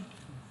acknowledge them.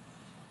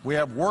 We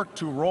have worked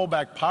to roll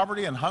back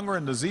poverty and hunger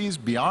and disease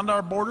beyond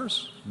our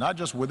borders, not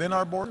just within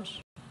our borders.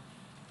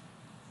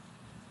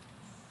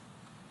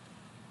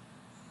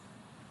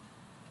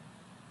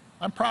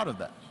 I'm proud of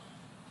that.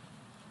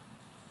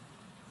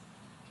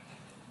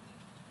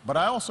 But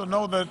I also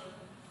know that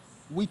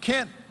we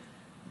can't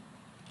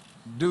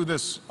do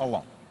this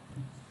alone.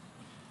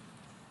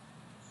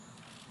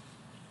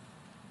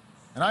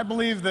 And I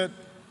believe that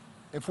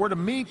if we're to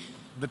meet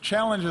the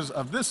challenges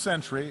of this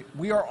century,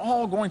 we are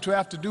all going to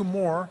have to do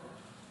more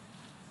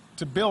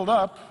to build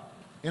up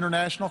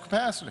international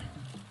capacity.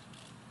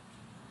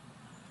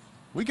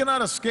 We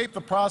cannot escape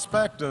the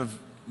prospect of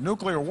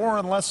nuclear war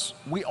unless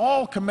we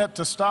all commit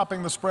to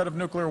stopping the spread of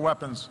nuclear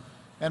weapons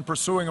and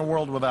pursuing a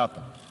world without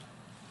them.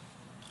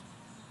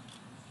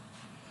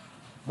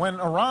 When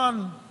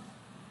Iran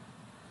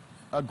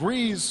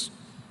agrees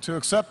to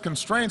accept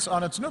constraints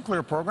on its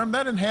nuclear program,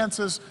 that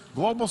enhances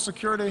global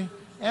security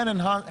and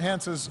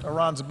enhances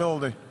Iran's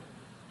ability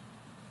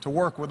to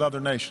work with other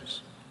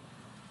nations.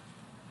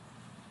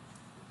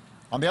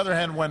 On the other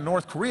hand, when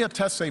North Korea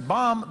tests a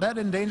bomb, that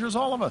endangers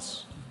all of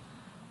us.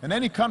 And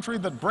any country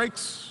that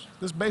breaks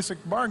this basic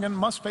bargain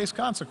must face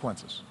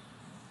consequences.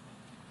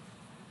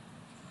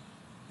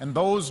 And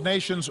those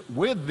nations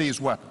with these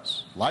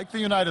weapons, like the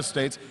United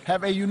States,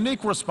 have a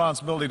unique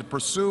responsibility to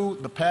pursue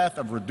the path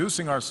of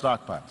reducing our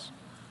stockpiles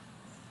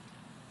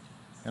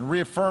and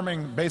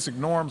reaffirming basic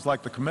norms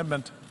like the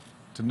commitment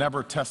to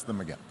never test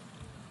them again.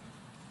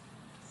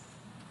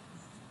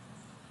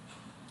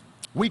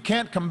 We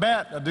can't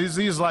combat a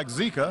disease like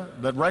Zika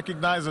that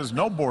recognizes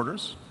no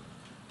borders.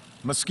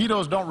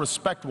 Mosquitoes don't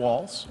respect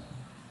walls,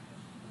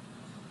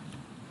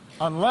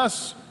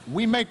 unless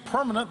we make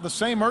permanent the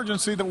same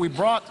urgency that we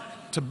brought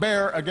to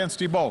bear against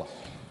Ebola,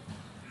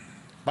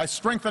 by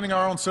strengthening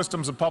our own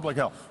systems of public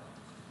health,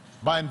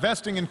 by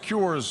investing in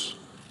cures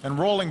and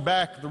rolling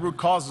back the root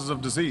causes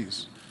of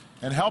disease,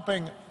 and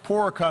helping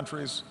poorer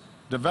countries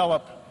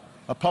develop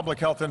a public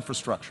health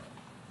infrastructure.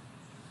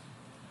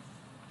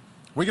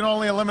 We can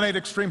only eliminate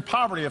extreme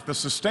poverty if the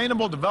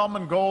sustainable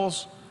development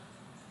goals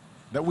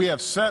that we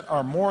have set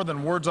are more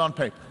than words on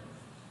paper.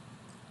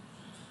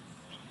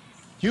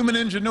 Human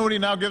ingenuity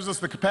now gives us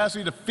the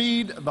capacity to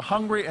feed the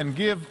hungry and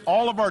give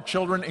all of our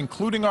children,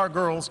 including our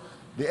girls,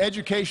 the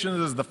education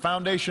that is the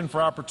foundation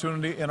for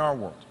opportunity in our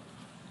world.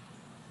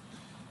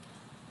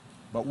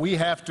 But we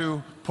have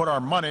to put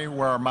our money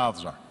where our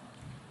mouths are.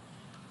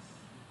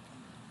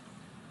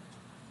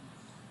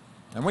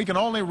 And we can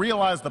only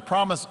realize the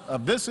promise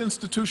of this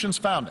institution's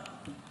founding,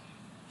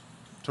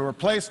 to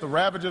replace the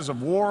ravages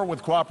of war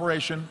with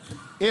cooperation,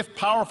 if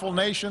powerful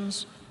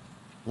nations,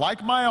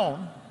 like my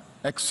own,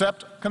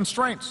 accept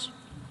constraints.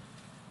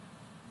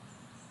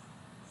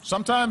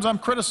 Sometimes I'm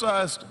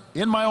criticized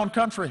in my own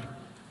country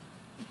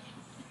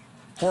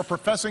for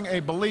professing a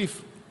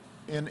belief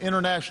in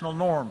international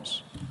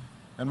norms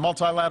and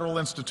multilateral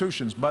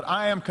institutions, but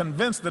I am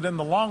convinced that in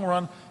the long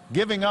run,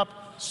 giving up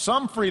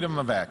some freedom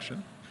of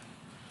action,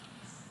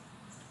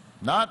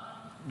 not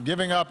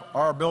giving up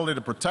our ability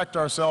to protect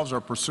ourselves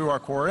or pursue our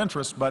core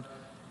interests, but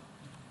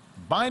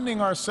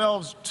binding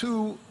ourselves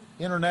to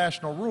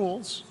international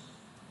rules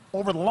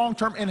over the long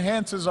term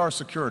enhances our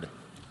security.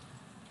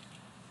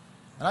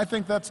 And I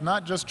think that's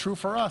not just true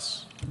for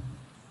us.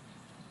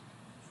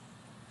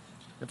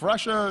 If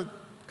Russia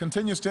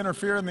continues to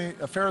interfere in the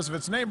affairs of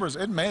its neighbors,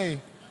 it may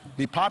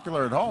be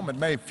popular at home, it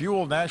may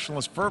fuel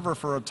nationalist fervor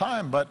for a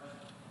time, but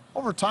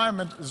over time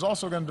it is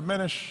also going to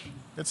diminish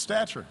its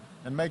stature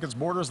and make its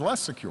borders less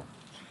secure.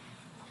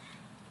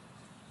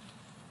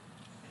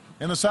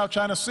 In the South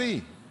China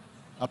Sea,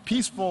 a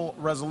peaceful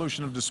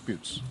resolution of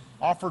disputes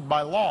offered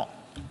by law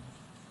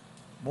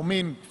will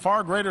mean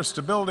far greater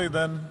stability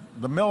than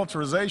the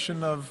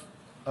militarization of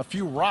a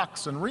few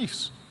rocks and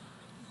reefs.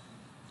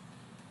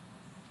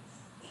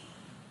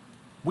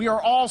 We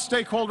are all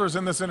stakeholders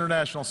in this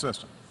international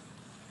system,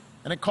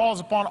 and it calls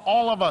upon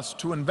all of us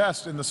to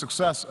invest in the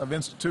success of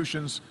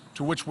institutions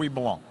to which we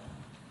belong.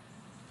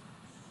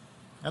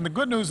 And the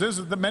good news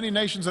is that many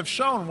nations have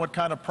shown what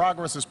kind of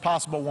progress is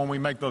possible when we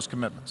make those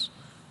commitments.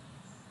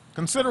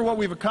 Consider what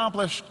we've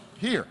accomplished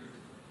here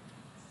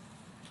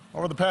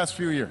over the past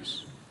few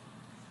years.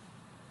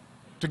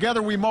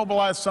 Together we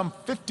mobilized some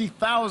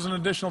 50,000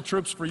 additional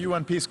troops for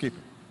UN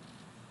peacekeeping,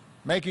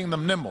 making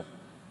them nimble,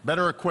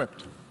 better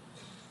equipped,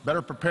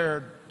 better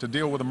prepared to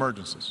deal with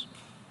emergencies.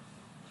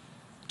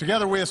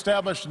 Together we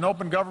established an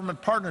open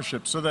government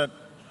partnership so that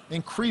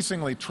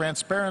increasingly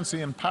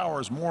transparency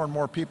empowers more and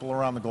more people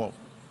around the globe.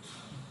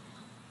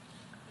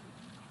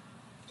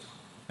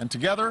 And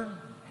together,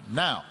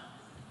 now,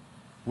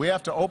 we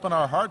have to open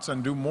our hearts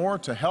and do more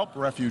to help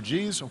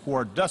refugees who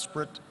are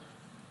desperate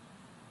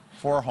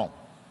for a home.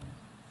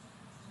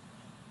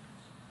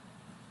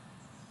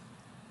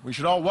 We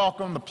should all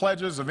welcome the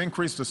pledges of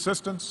increased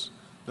assistance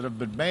that have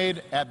been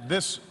made at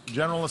this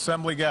General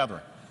Assembly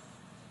gathering.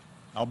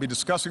 I'll be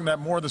discussing that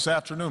more this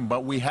afternoon,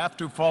 but we have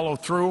to follow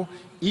through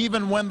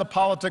even when the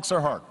politics are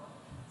hard.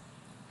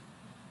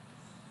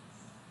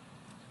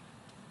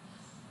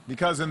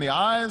 Because in the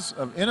eyes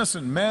of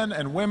innocent men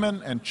and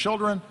women and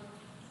children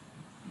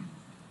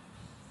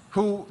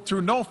who,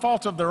 through no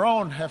fault of their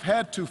own, have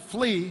had to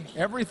flee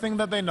everything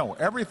that they know,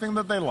 everything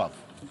that they love,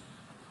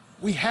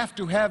 we have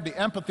to have the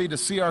empathy to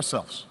see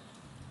ourselves.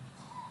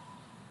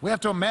 We have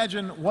to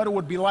imagine what it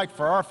would be like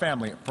for our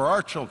family, for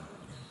our children,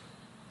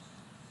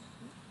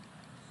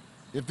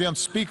 if the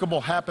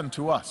unspeakable happened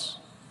to us.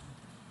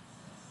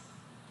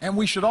 And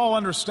we should all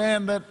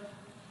understand that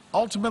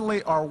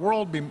ultimately our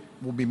world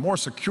will be more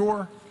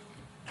secure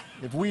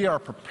if we are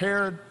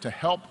prepared to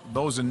help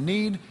those in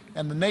need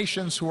and the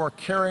nations who are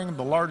carrying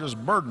the largest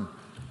burden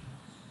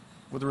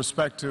with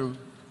respect to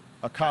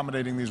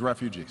accommodating these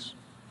refugees.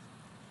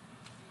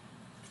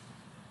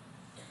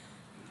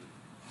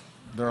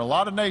 There are a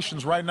lot of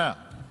nations right now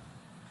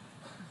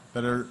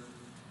that are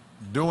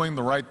doing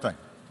the right thing.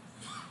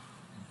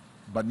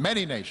 But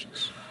many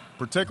nations,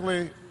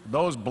 particularly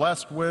those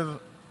blessed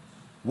with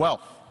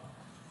wealth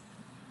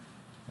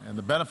and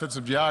the benefits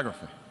of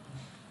geography,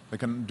 they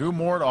can do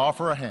more to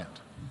offer a hand.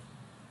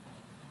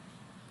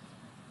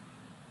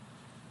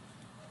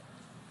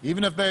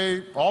 Even if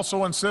they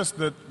also insist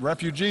that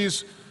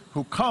refugees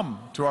who come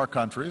to our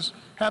countries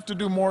have to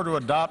do more to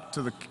adopt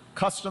to the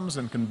customs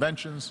and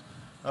conventions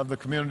of the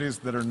communities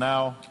that are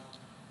now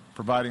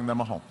providing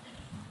them a home.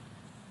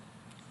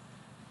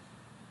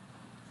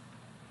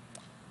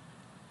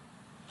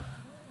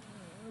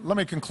 Let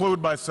me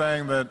conclude by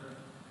saying that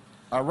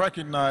I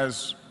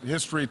recognize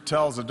history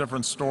tells a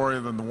different story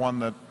than the one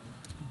that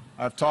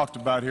I've talked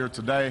about here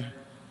today.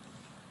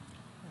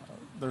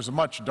 There's a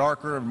much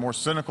darker and more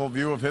cynical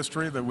view of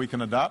history that we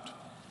can adopt.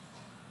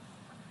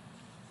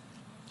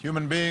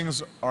 Human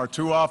beings are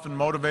too often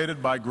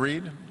motivated by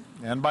greed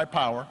and by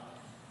power.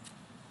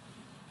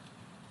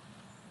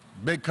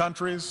 Big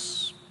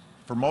countries,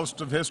 for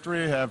most of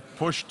history, have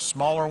pushed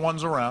smaller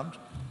ones around.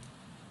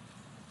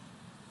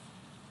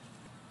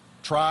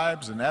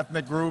 Tribes and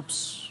ethnic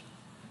groups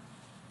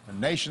and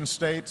nation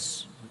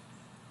states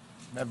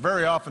have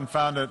very often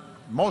found it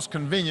most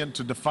convenient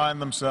to define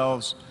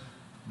themselves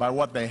by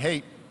what they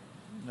hate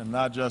and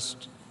not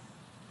just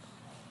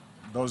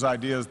those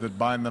ideas that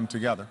bind them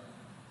together.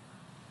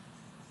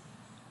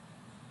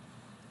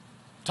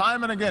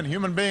 Time and again,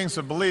 human beings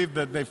have believed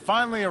that they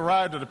finally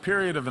arrived at a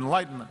period of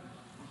enlightenment,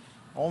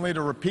 only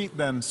to repeat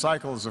then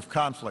cycles of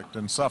conflict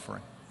and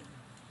suffering.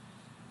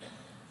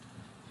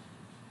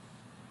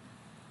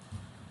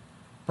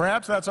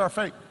 Perhaps that's our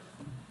fate.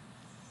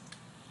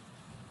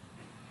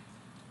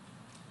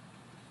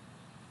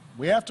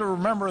 We have to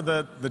remember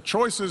that the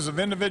choices of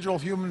individual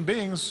human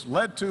beings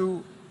led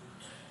to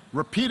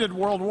repeated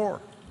world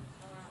war.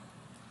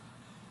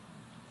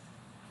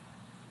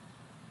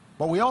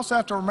 But we also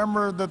have to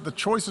remember that the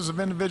choices of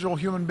individual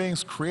human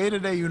beings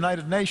created a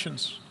United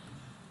Nations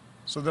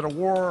so that a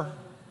war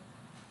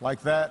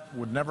like that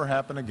would never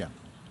happen again.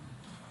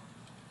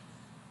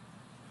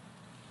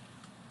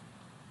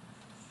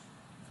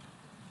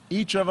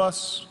 Each of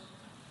us,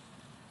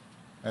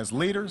 as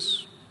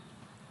leaders,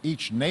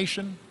 each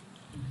nation,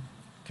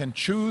 can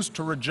choose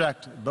to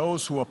reject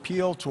those who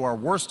appeal to our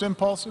worst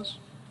impulses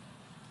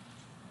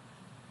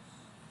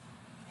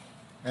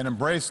and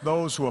embrace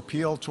those who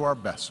appeal to our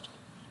best.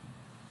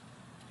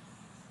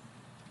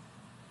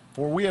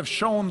 For we have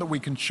shown that we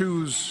can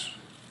choose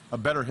a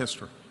better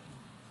history.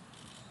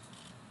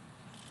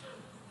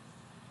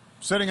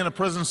 Sitting in a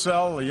prison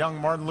cell, a young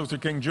Martin Luther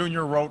King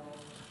Jr. wrote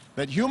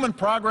that human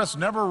progress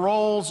never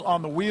rolls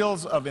on the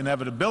wheels of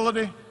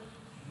inevitability.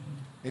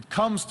 It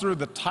comes through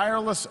the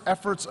tireless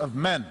efforts of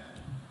men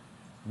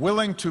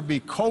willing to be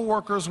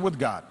co-workers with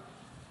God.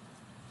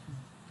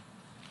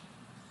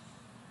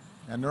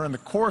 And during the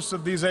course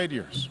of these 8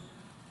 years,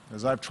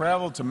 as I've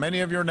traveled to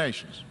many of your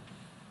nations,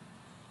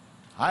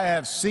 I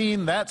have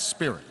seen that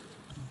spirit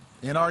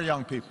in our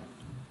young people,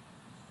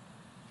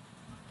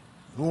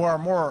 who are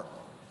more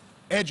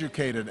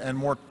educated and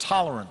more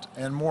tolerant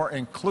and more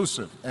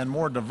inclusive and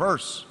more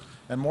diverse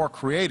and more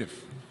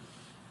creative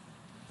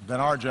than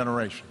our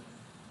generation,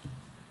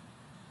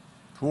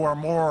 who are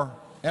more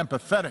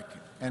empathetic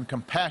and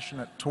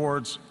compassionate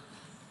towards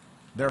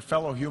their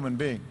fellow human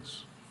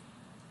beings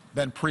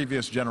than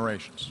previous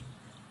generations.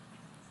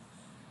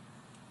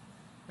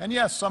 And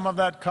yes, some of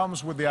that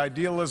comes with the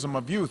idealism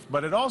of youth,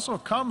 but it also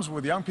comes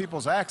with young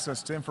people's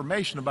access to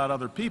information about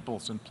other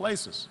peoples and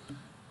places.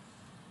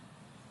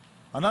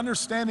 An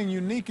understanding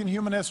unique in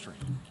human history,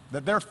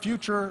 that their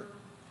future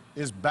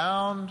is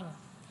bound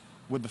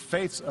with the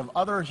fates of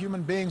other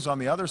human beings on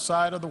the other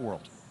side of the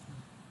world.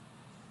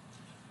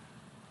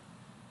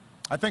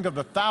 I think of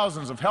the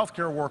thousands of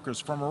healthcare workers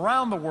from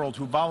around the world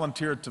who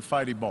volunteered to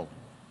fight Ebola.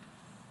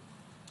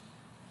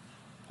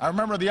 I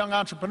remember the young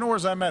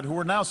entrepreneurs I met who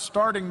are now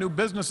starting new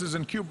businesses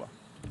in Cuba.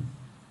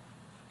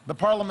 The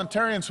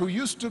parliamentarians who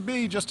used to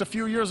be, just a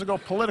few years ago,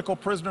 political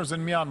prisoners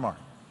in Myanmar.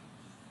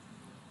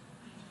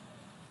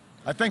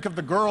 I think of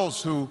the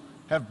girls who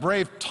have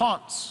braved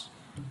taunts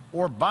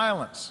or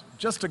violence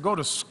just to go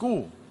to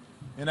school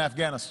in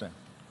Afghanistan.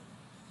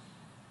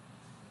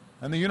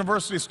 And the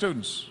university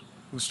students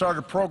who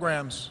started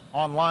programs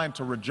online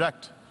to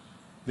reject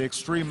the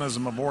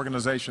extremism of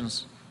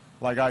organizations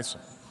like ISIL.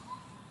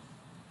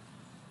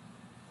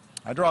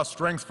 I draw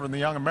strength from the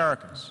young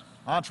Americans,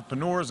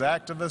 entrepreneurs,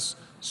 activists,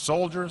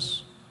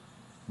 soldiers,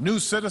 new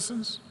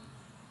citizens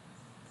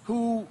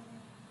who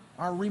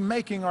are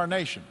remaking our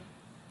nation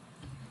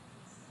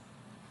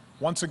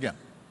once again,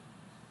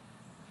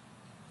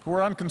 who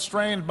are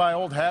unconstrained by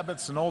old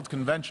habits and old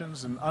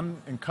conventions and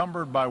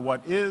unencumbered by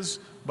what is,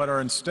 but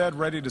are instead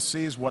ready to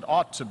seize what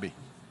ought to be.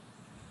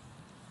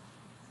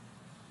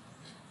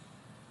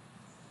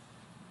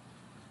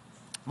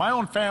 My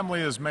own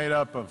family is made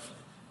up of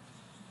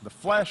the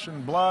flesh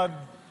and blood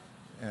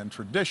and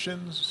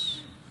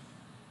traditions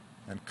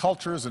and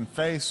cultures and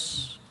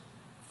faiths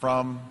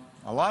from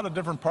a lot of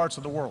different parts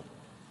of the world.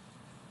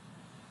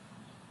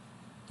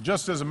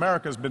 Just as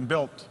America has been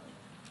built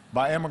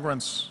by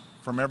immigrants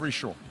from every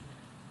shore.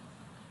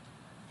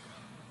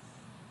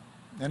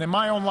 And in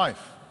my own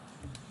life,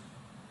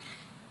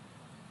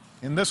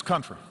 in this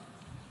country,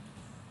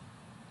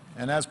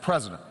 and as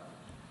president,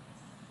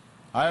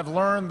 I have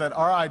learned that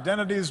our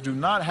identities do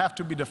not have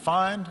to be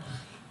defined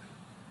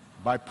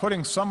by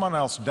putting someone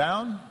else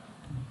down,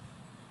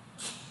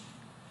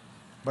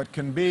 but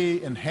can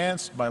be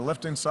enhanced by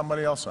lifting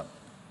somebody else up.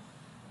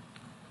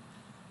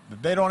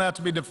 That they don't have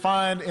to be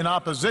defined in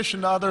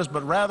opposition to others,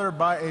 but rather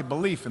by a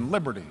belief in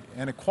liberty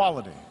and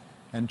equality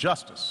and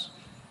justice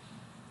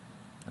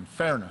and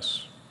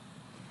fairness.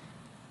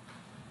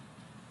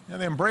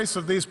 And the embrace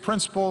of these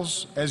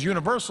principles as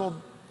universal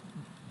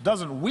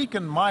doesn't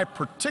weaken my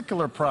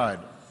particular pride,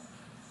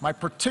 my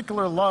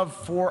particular love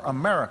for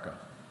America.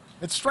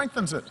 It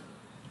strengthens it.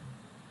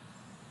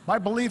 My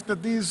belief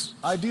that these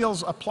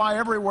ideals apply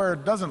everywhere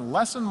doesn't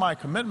lessen my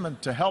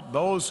commitment to help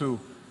those who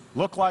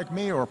look like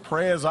me or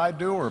pray as I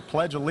do or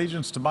pledge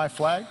allegiance to my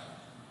flag.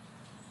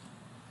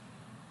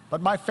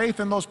 But my faith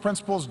in those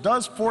principles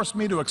does force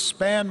me to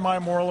expand my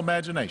moral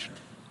imagination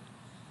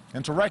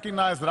and to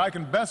recognize that I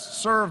can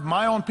best serve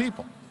my own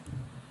people.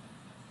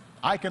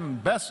 I can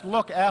best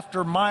look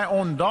after my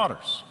own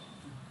daughters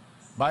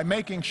by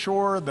making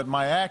sure that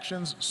my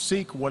actions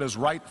seek what is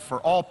right for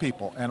all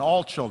people and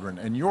all children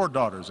and your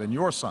daughters and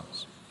your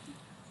sons.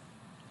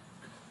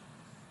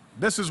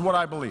 This is what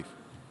I believe,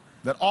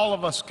 that all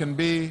of us can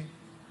be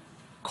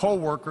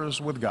co-workers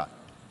with God.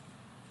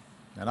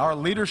 And our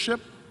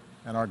leadership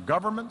and our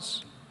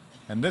governments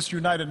and this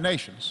United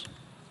Nations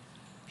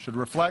should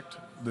reflect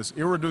this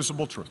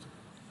irreducible truth.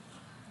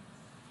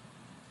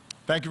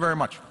 Thank you very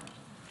much.